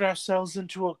wrote ourselves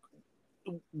into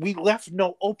we left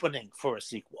no opening for a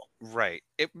sequel. Right.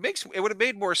 It would have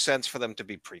made more sense for them to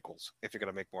be prequels. If you're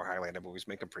going to make more Highlander movies,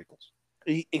 make them prequels.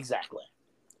 Exactly.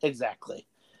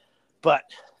 But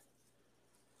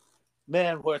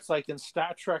man, where it's like in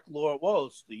Star Trek lore,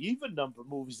 it's the even number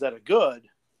movies that are good.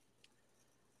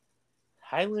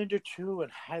 Highlander 2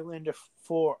 and Highlander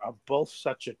 4 are both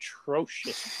such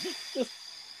atrocious.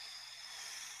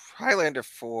 Highlander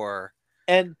 4.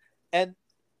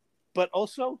 But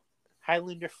also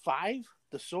Highlander 5,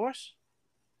 The Source,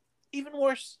 even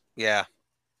worse. Yeah.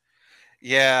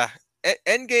 Yeah.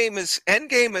 Endgame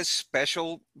is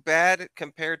special bad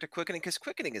compared to Quickening, because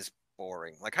Quickening is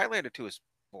boring. Like Highlander 2 is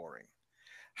boring.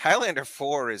 Highlander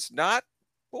 4 is not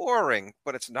boring,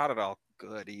 but it's not at all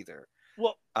good either.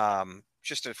 Well,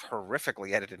 just a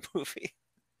horrifically edited movie.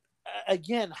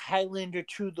 Again, Highlander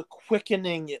 2, The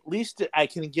Quickening, at least I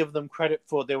can give them credit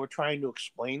for, they were trying to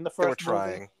explain the first movie. They were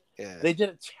trying. Yeah. They did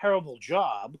a terrible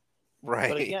job. Right.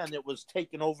 But again, it was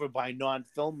taken over by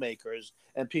non-filmmakers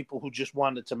and people who just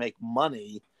wanted to make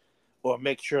money or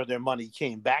make sure their money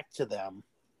came back to them.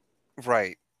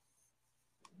 Right.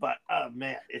 But,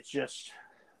 man, it's just...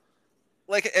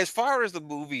 Like, as far as the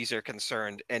movies are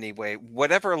concerned, anyway,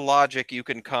 whatever logic you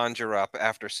can conjure up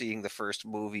after seeing the first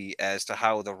movie as to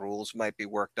how the rules might be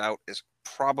worked out is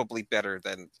probably better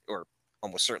than, or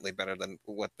almost certainly better than,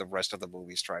 what the rest of the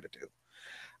movies try to do.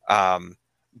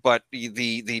 But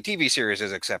the TV series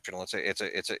is exceptional.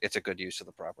 It's a good use of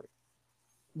the property.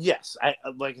 Yes,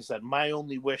 like I said, my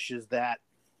only wish is that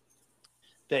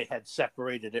they had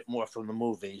separated it more from the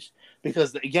movies,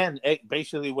 because again,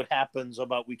 basically what happens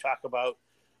we talk about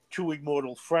two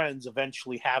immortal friends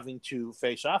eventually having to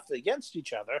face off against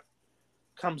each other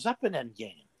comes up in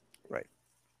Endgame. Right.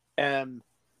 And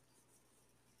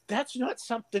that's not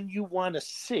something you want to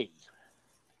see.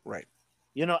 Right.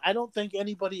 I don't think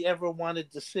anybody ever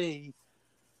wanted to see,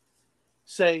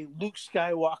 say, Luke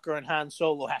Skywalker and Han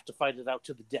Solo have to fight it out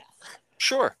to the death.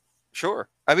 Sure.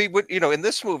 I mean, in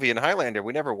this movie, in Highlander,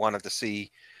 we never wanted to see,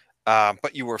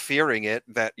 but you were fearing it,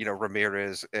 that,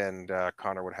 Ramirez and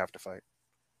Connor would have to fight.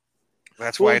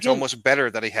 That's why it's almost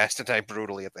better that he has to die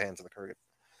brutally at the hands of the Kurgan.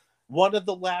 One of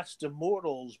the last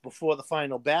immortals before the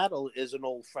final battle is an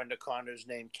old friend of Connor's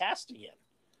named Castigan.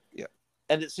 Yeah.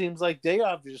 And it seems like they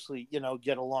obviously,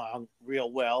 get along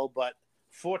real well, but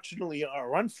fortunately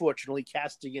or unfortunately,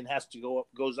 Castigan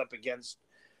goes up against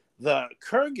the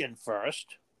Kurgan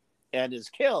first and is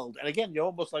killed. And again, you're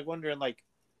almost like wondering, like,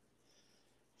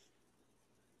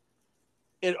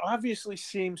 it obviously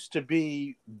seems to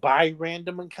be by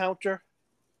random encounter.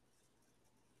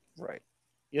 Right.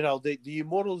 You know, the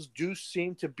Immortals do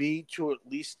seem to be to at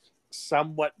least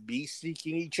somewhat be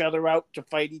seeking each other out to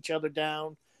fight each other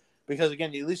down. Because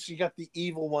again, at least you got the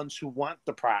evil ones who want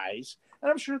the prize. And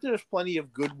I'm sure there's plenty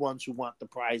of good ones who want the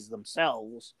prize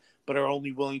themselves, but are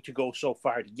only willing to go so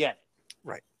far to get it.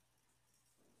 Right.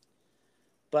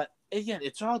 But again,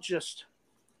 it's all just,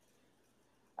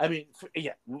 I mean,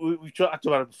 yeah, we talked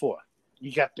about it before.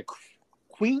 You got the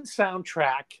Queen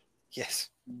soundtrack. Yes.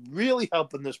 Really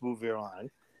helping this movie along.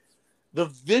 The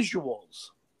visuals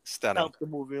Stunning. help the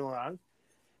movie along.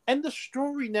 And the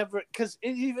story never, because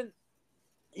even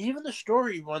the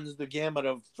story runs the gamut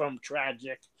of from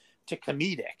tragic to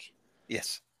comedic.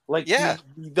 Yes. Like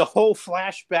the whole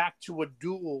flashback to a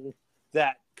duel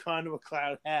that Connor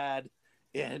McLeod had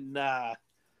in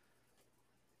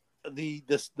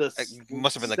it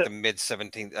must have been like the mid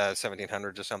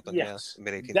 1700s or something. Yes, yeah,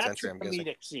 mid 18th that's century. a I'm guessing.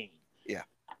 comedic scene. Yeah,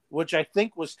 which I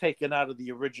think was taken out of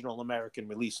the original American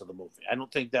release of the movie. I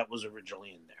don't think that was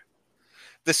originally in there.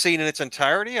 The scene in its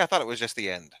entirety? I thought it was just the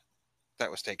end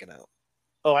that was taken out.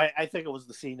 Oh, I think it was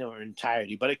the scene in its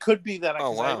entirety, but it could be that.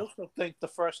 Oh, wow. I also think the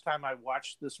first time I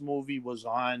watched this movie was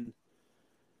on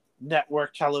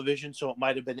network television, so it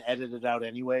might have been edited out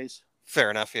anyways. Fair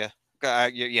enough, yeah.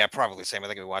 Yeah, probably the same. I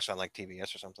think we watched it on like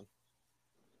TBS or something.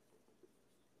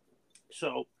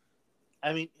 So,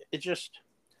 I mean, it just,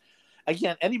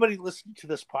 again, anybody listening to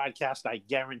this podcast, I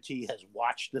guarantee has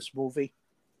watched this movie.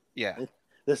 Yeah.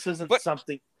 This isn't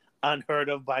something unheard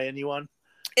of by anyone.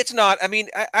 It's not. I mean,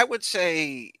 I would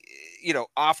say,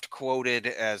 oft quoted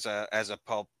as a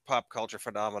pop culture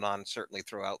phenomenon, certainly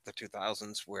throughout the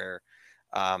 2000s, where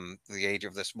the age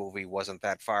of this movie wasn't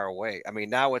that far away. I mean,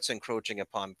 now it's encroaching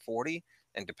upon 40,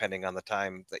 and depending on the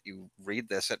time that you read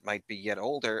this, it might be yet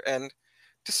older. And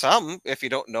to some, if you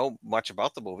don't know much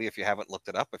about the movie, if you haven't looked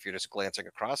it up, if you're just glancing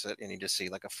across it and you just see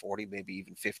like a 40, maybe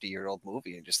even 50-year-old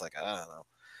movie, and just like, I don't know.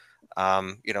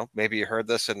 Maybe you heard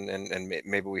this and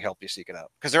maybe we help you seek it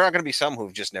out, because there are going to be some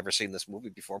who've just never seen this movie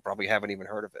before, probably haven't even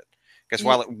heard of it, because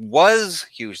while it was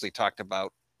hugely talked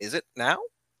about, is it now?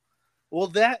 Well,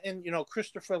 that, and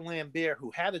Christopher Lambert,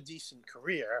 who had a decent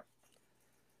career,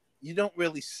 you don't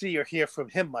really see or hear from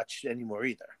him much anymore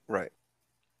either. Right.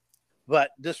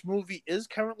 But this movie is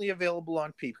currently available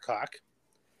on Peacock,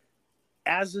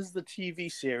 as is the TV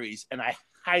series, and I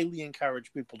highly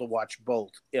encourage people to watch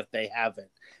both if they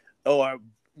haven't, or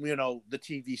the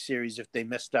TV series if they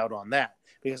missed out on that,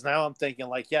 because now I'm thinking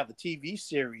like, yeah, the TV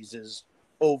series is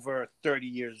over 30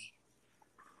 years,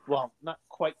 well, not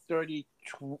quite 30,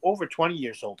 over 20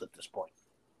 years old at this point.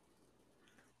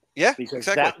 Yeah, because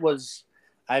exactly. That was,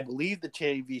 I believe, the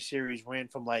TV series ran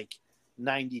from like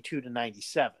 92 to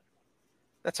 97.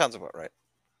 That sounds about right.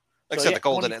 Like I said,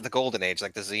 the golden age,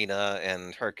 like the Xena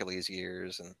and Hercules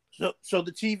years, and so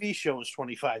the TV show is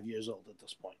 25 years old at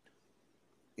this point.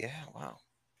 Yeah, wow.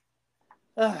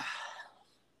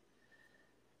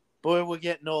 Boy, we're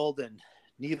getting old, and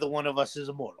neither one of us is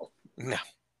immortal. No,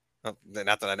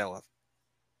 not that I know of.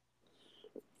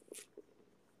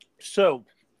 So,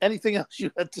 anything else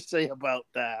you had to say about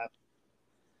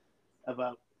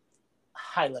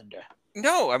Highlander?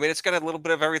 No, I mean, it's got a little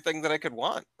bit of everything that I could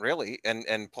want, really,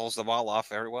 and pulls them all off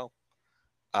very well.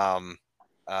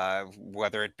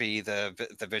 Whether it be the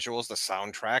visuals, the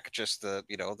soundtrack, just the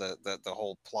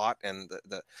whole plot, and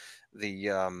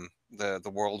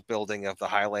the world building of the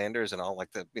Highlanders, and all,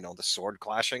 like the sword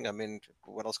clashing. I mean,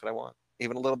 what else could I want?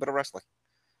 Even a little bit of wrestling.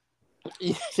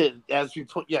 As we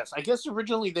put, yes, I guess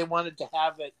originally they wanted to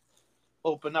have it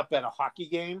open up at a hockey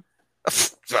game.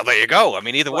 Well, there you go. I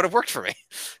mean, either would have worked for me.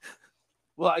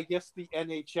 Well, I guess the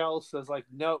NHL says like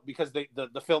no, because the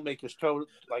filmmakers told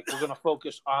like, we're going to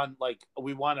focus on, like,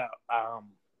 we want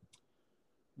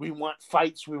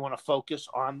fights, we want to focus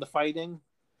on the fighting.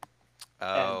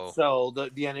 Oh. And so the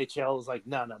NHL is like,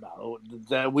 no,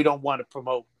 we don't want to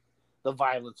promote the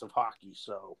violence of hockey.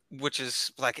 So, which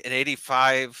is like an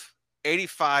 85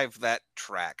 that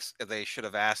tracks. They should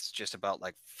have asked just about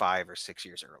like 5 or 6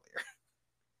 years earlier.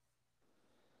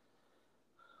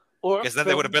 Because then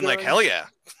they would have been like, hell yeah.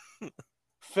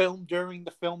 Film during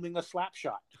the filming of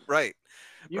Slapshot. Right.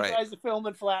 You guys are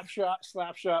filming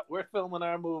Slapshot. We're filming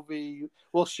our movie.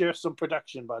 We'll share some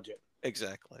production budget.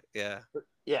 Exactly. Yeah. But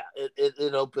yeah.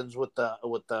 It opens with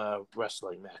the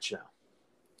wrestling match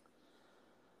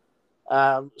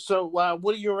now. So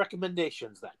what are your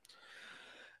recommendations then?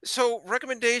 So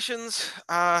recommendations,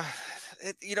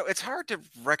 it's hard to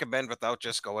recommend without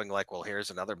just going like, well,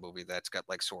 here's another movie that's got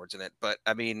like swords in it. But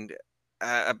I mean,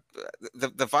 uh,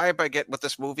 the vibe I get with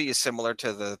this movie is similar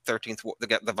to the 13th,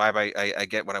 the vibe I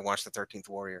get when I watch the 13th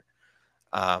Warrior.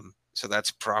 So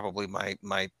that's probably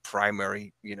my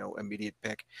primary, immediate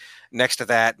pick. Next to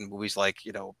that, and movies like,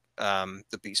 the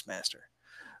Beastmaster.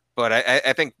 But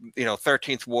I think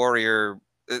 13th Warrior.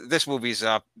 This movie's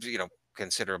up,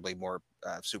 considerably more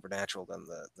supernatural than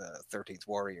the 13th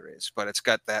Warrior is, but it's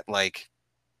got that like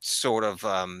sort of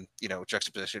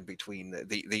juxtaposition between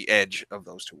the edge of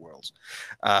those two worlds,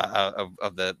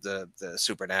 of the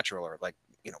supernatural, or like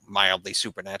mildly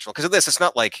supernatural. Because of this, it's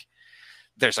not like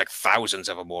there's like thousands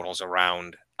of immortals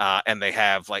around, and they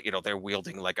have like they're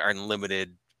wielding like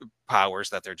unlimited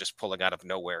powers that they're just pulling out of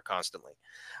nowhere constantly,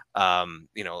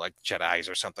 like Jedi's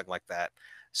or something like that.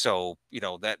 So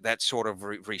that sort of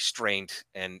restraint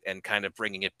and kind of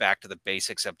bringing it back to the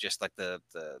basics of just like the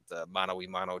mano y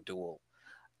mano duel,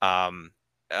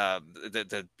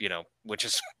 which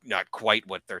is not quite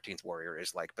what 13th Warrior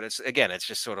is like, but it's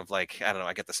just sort of like, I don't know,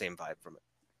 I get the same vibe from it.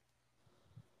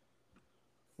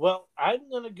 Well, I'm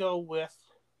going to go with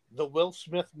the Will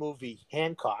Smith movie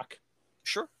Hancock.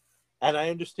 Sure. And I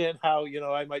understand how,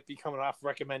 I might be coming off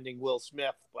recommending Will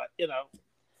Smith, but,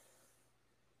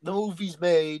 the movie's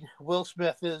made. Will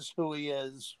Smith is who he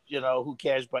is, who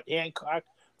cares? But Hancock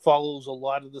follows a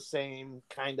lot of the same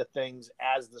kind of things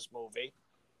as this movie.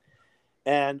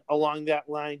 And along that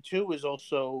line, too, is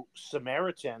also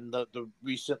Samaritan, the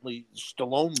recently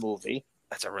Stallone movie.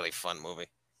 That's a really fun movie.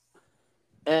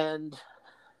 And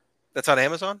that's on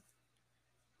Amazon?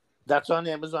 That's on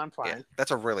Amazon Prime. Yeah,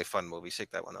 that's a really fun movie. Seek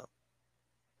that one out.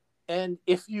 And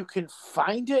if you can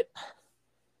find it,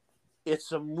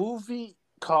 it's a movie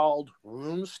called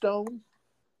Runestone.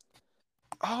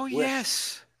 Oh,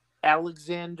 yes.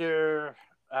 Alexander.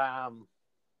 Oh,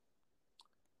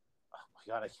 my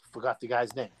God, I forgot the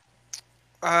guy's name.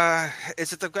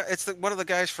 Is it the guy? It's one of the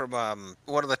guys from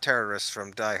one of the terrorists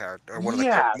from Die Hard, or one of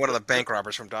the bank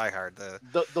robbers from Die Hard.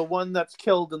 The one that's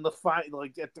killed in the fight,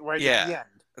 like at the end.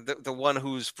 The one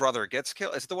whose brother gets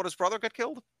killed. Is it the one whose brother got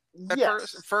killed?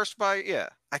 Yes. First by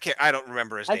I don't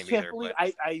remember his name either. Believe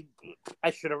I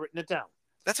should have written it down.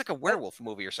 That's like a werewolf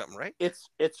movie or something, right?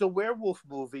 It's a werewolf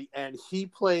movie, and he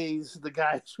plays the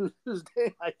guy whose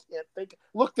name I can't think of.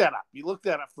 Look that up. You look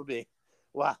that up for me.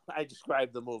 Well, I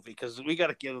described the movie because we got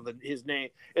to give his name.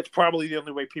 It's probably the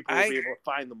only way people will be able to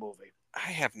find the movie.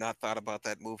 I have not thought about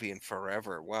that movie in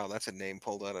forever. Wow, that's a name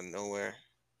pulled out of nowhere.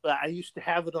 I used to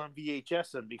have it on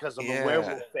VHS, and because I'm a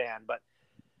werewolf fan, but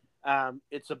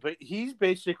he's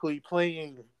basically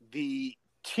playing the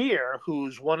Tyr,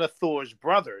 who's one of Thor's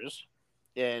brothers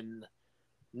in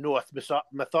Norse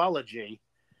mythology,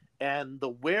 and the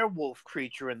werewolf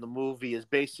creature in the movie is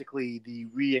basically the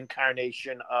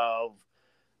reincarnation of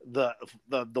the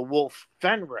wolf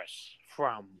Fenris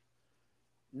from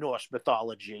Norse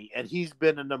mythology, and he's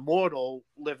been an immortal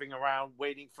living around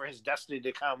waiting for his destiny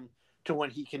to come to when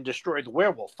he can destroy the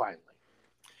werewolf finally.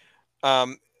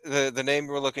 The name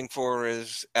we're looking for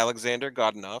is Alexander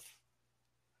Godunov.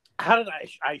 How did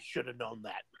I should have known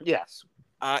that? Yes.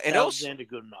 And Alexander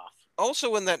Godunov.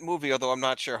 Also in that movie, although I'm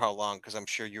not sure how long, because I'm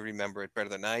sure you remember it better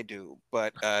than I do,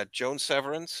 but Joan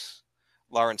Severance,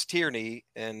 Lawrence Tierney,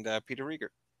 and Peter Rieger.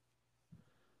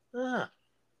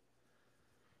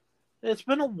 It's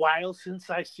been a while since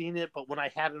I've seen it, but when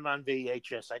I had it on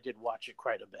VHS, I did watch it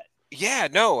quite a bit. Yeah,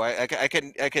 no, I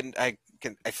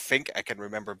think I can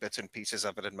remember bits and pieces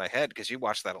of it in my head because you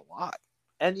watched that a lot.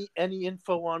 Any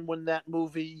info on when that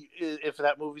movie, if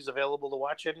that movie's available to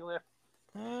watch anywhere?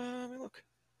 Let me look.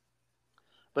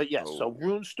 But yes, so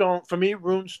Runestone, for me,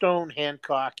 Runestone,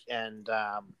 Hancock, and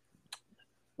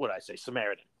what did I say?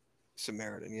 Samaritan.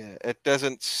 Samaritan, yeah. It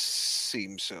doesn't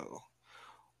seem so.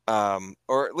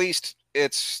 Or at least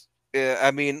it's,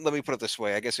 I mean, let me put it this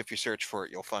way. I guess if you search for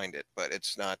it, you'll find it, but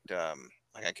it's not,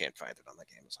 like I can't find it on like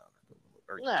Amazon or YouTube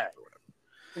or whatever.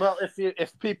 Well,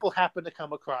 if people happen to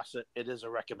come across it, it is a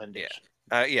recommendation.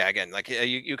 Yeah. Again, like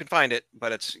you can find it,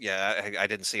 but it's I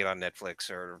didn't see it on Netflix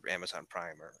or Amazon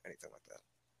Prime or anything like that.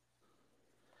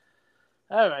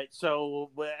 All right.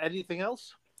 So, anything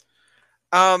else?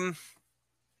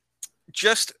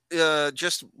 Just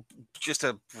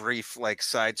a brief like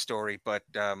side story, but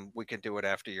we can do it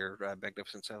after your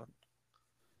Magnificent Seven.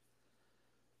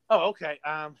 Oh, okay.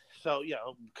 So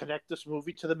connect this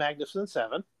movie to the Magnificent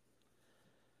Seven.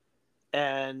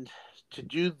 And to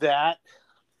do that,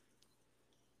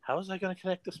 how was I going to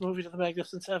connect this movie to the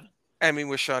Magnificent Seven? I mean,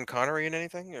 was Sean Connery in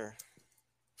anything, or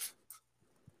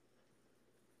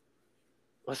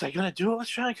was I going to do it with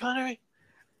Sean Connery?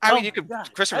 I mean, you could.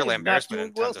 Christopher Lambert's been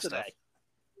in tons of stuff.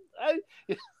 I,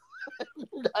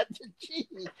 not the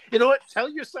genie. You know what? Tell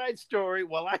your side story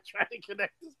while I try to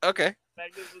connect this Okay,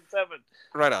 Magnificent Seven.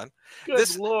 right on. Good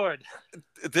This Lord.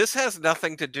 this has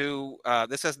nothing to do.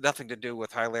 This has nothing to do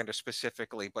with Highlander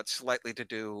specifically, but slightly to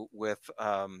do with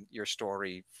your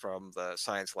story from the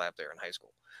science lab there in high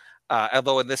school.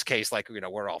 Although in this case, like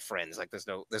we're all friends. Like there's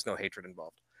no hatred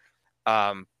involved.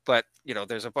 But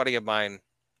there's a buddy of mine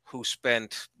who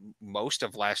spent most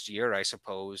of last year, I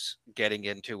suppose, getting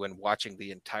into and watching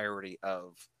the entirety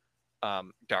of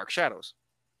Dark Shadows.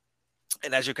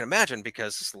 And as you can imagine,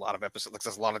 because there's a lot of episodes, like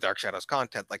there's a lot of Dark Shadows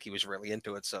content, like he was really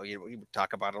into it. So he would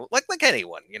talk about it like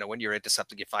anyone. When you're into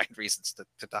something, you find reasons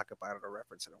to talk about it or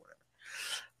reference it or whatever.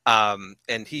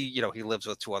 And he lives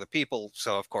with two other people,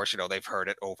 so of course they've heard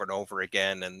it over and over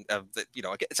again, and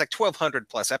it's like 1,200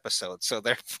 plus episodes, so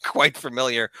they're quite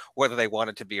familiar whether they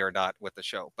wanted to be or not with the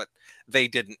show. But they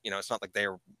didn't. It's not like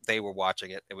they were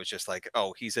watching it. It was just like,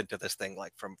 oh, he's into this thing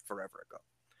like from forever ago.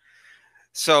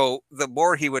 So the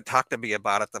more he would talk to me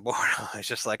about it, the more I was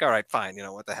just like, all right, fine,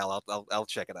 what the hell, I'll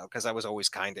check it out, because I was always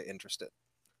kind of interested.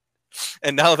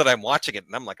 And now that I'm watching it,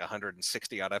 and I'm like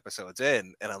 160 odd episodes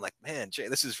in, and I'm like, man, Jay,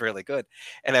 this is really good.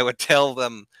 And I would tell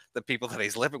them, the people that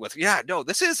he's living with, yeah, no,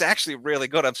 this is actually really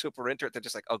good. I'm super into it. They're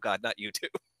just like, oh God, not you too.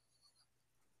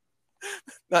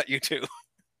 Not you too.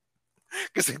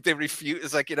 Because they refuse.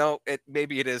 It's like,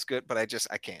 maybe it is good, but I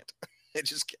can't.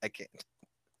 I can't.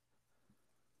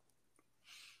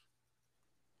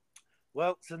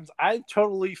 Well, since I've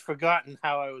totally forgotten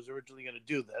how I was originally going to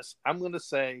do this, I'm going to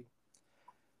say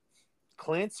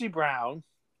Clancy Brown,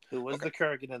 who was the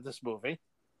Kurgan in this movie,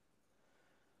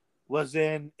 was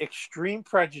in Extreme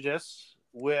Prejudice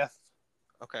with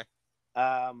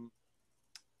Michael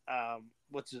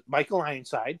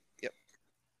Ironside. Yep.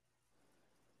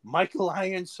 Michael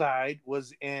Ironside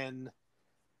was in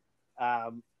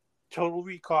Total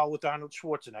Recall with Arnold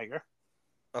Schwarzenegger.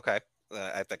 Okay.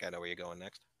 I think I know where you're going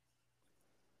next.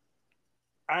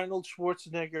 Arnold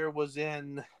Schwarzenegger was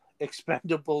in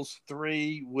Expendables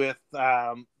 3 with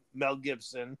Mel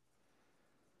Gibson.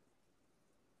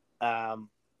 Where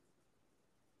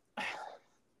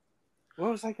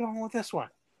was I going with this one?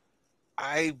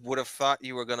 I would have thought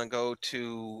you were going to go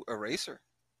to Eraser.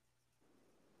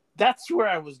 That's where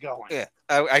I was going. Yeah,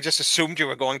 I just assumed you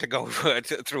were going to go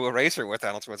through Eraser with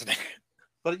Arnold Schwarzenegger.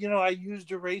 But I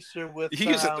used Eraser with. You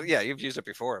use it, yeah, you've used it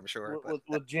before, I'm sure.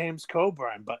 With James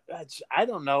Coburn, but I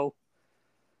don't know.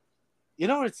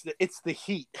 It's the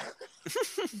heat.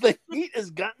 The heat has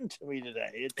gotten to me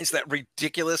today. It's that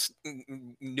ridiculous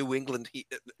New England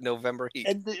heat, November heat.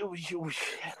 And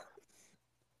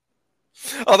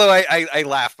although I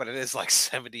laugh, but it is like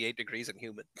 78 degrees and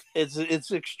humid.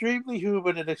 It's extremely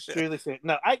humid and extremely thick.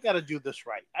 No, I got to do this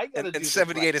right. And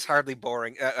 78 is hardly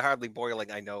boring, hardly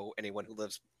boiling. I know anyone who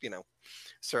lives,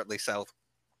 certainly south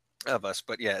of us,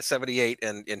 but yeah, 78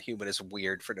 and humid is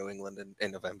weird for New England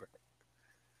in November.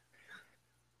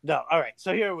 No, all right.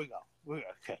 So here we go.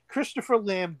 Okay, Christopher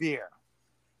Lambert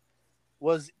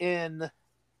was in.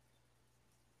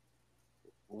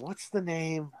 What's the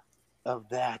name of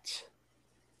that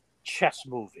chess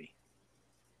movie?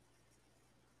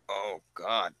 Oh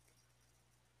God,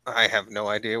 I have no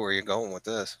idea where you're going with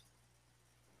this.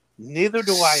 Neither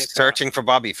do I. Searching for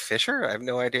Bobby Fischer? I have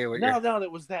no idea what you're... No,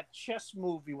 it was that chess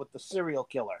movie with the serial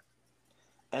killer.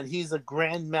 And he's a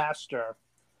grandmaster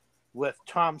with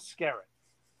Tom Skerritt.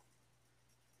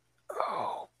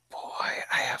 Oh, boy.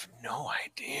 I have no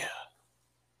idea.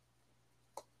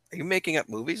 Are you making up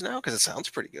movies now? Because it sounds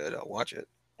pretty good. I'll watch it.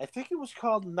 I think it was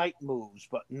called Night Moves,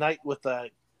 but Night with a,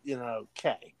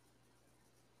 K.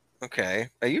 Okay.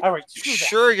 Are you all right,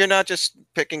 sure you're not just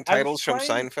picking titles from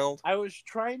Seinfeld? I was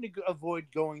trying to avoid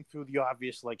going through the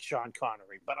obvious like Sean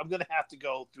Connery, but I'm going to have to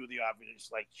go through the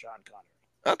obvious like Sean Connery.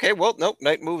 Okay, well, nope.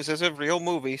 Night Moves is a real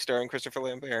movie starring Christopher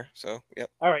Lambert. So, yep.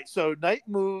 All right, so Night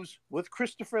Moves with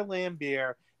Christopher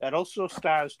Lambert. That also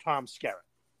stars Tom Skerritt.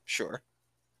 Sure.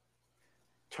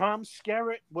 Tom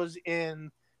Skerritt was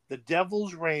in The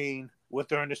Devil's Reign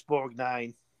with Ernest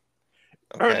Borgnine.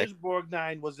 Okay. Ernest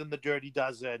Borgnine was in The Dirty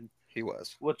Dozen. He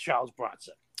was. With Charles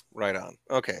Bronson. Right on.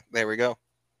 Okay, there we go.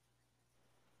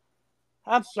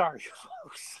 I'm sorry,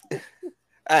 folks.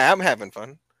 I'm having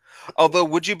fun. Although,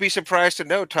 would you be surprised to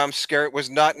know Tom Skerritt was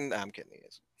not in... I'm kidding. He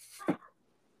is.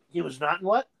 He was not in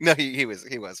what? No, he was.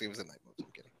 He was in Night Moves.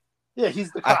 I'm kidding. Yeah,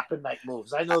 he's the cop in Night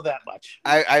Moves. I know that much.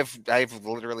 I've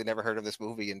literally never heard of this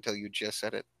movie until you just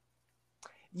said it.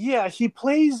 Yeah, he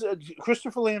plays...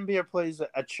 Christopher Lambert plays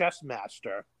a chess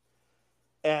master.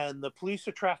 And the police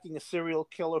are tracking a serial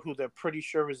killer who they're pretty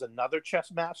sure is another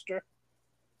chess master.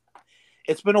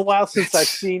 It's been a while since I've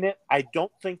seen it. I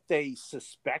don't think they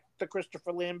suspect the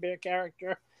Christopher Lambert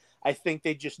character. I think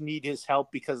they just need his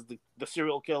help because the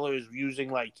serial killer is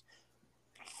using like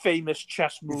famous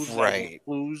chess moves, Right?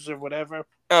 clues or whatever.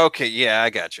 Okay, yeah, I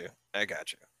got you.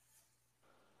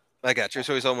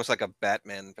 So he's almost like a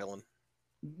Batman villain.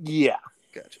 Yeah.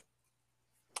 Gotcha.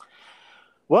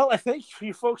 Well, I thank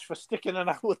you folks for sticking it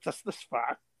out with us this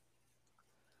far.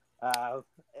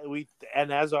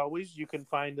 And as always, you can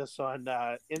find us on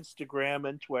Instagram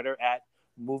and Twitter at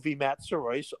Movie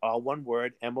Mattsirois, all one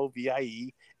word,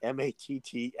 MovieMattsirois.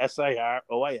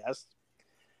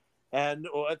 And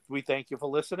we thank you for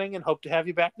listening and hope to have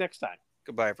you back next time.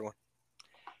 Goodbye, everyone.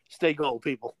 Stay gold,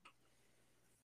 people.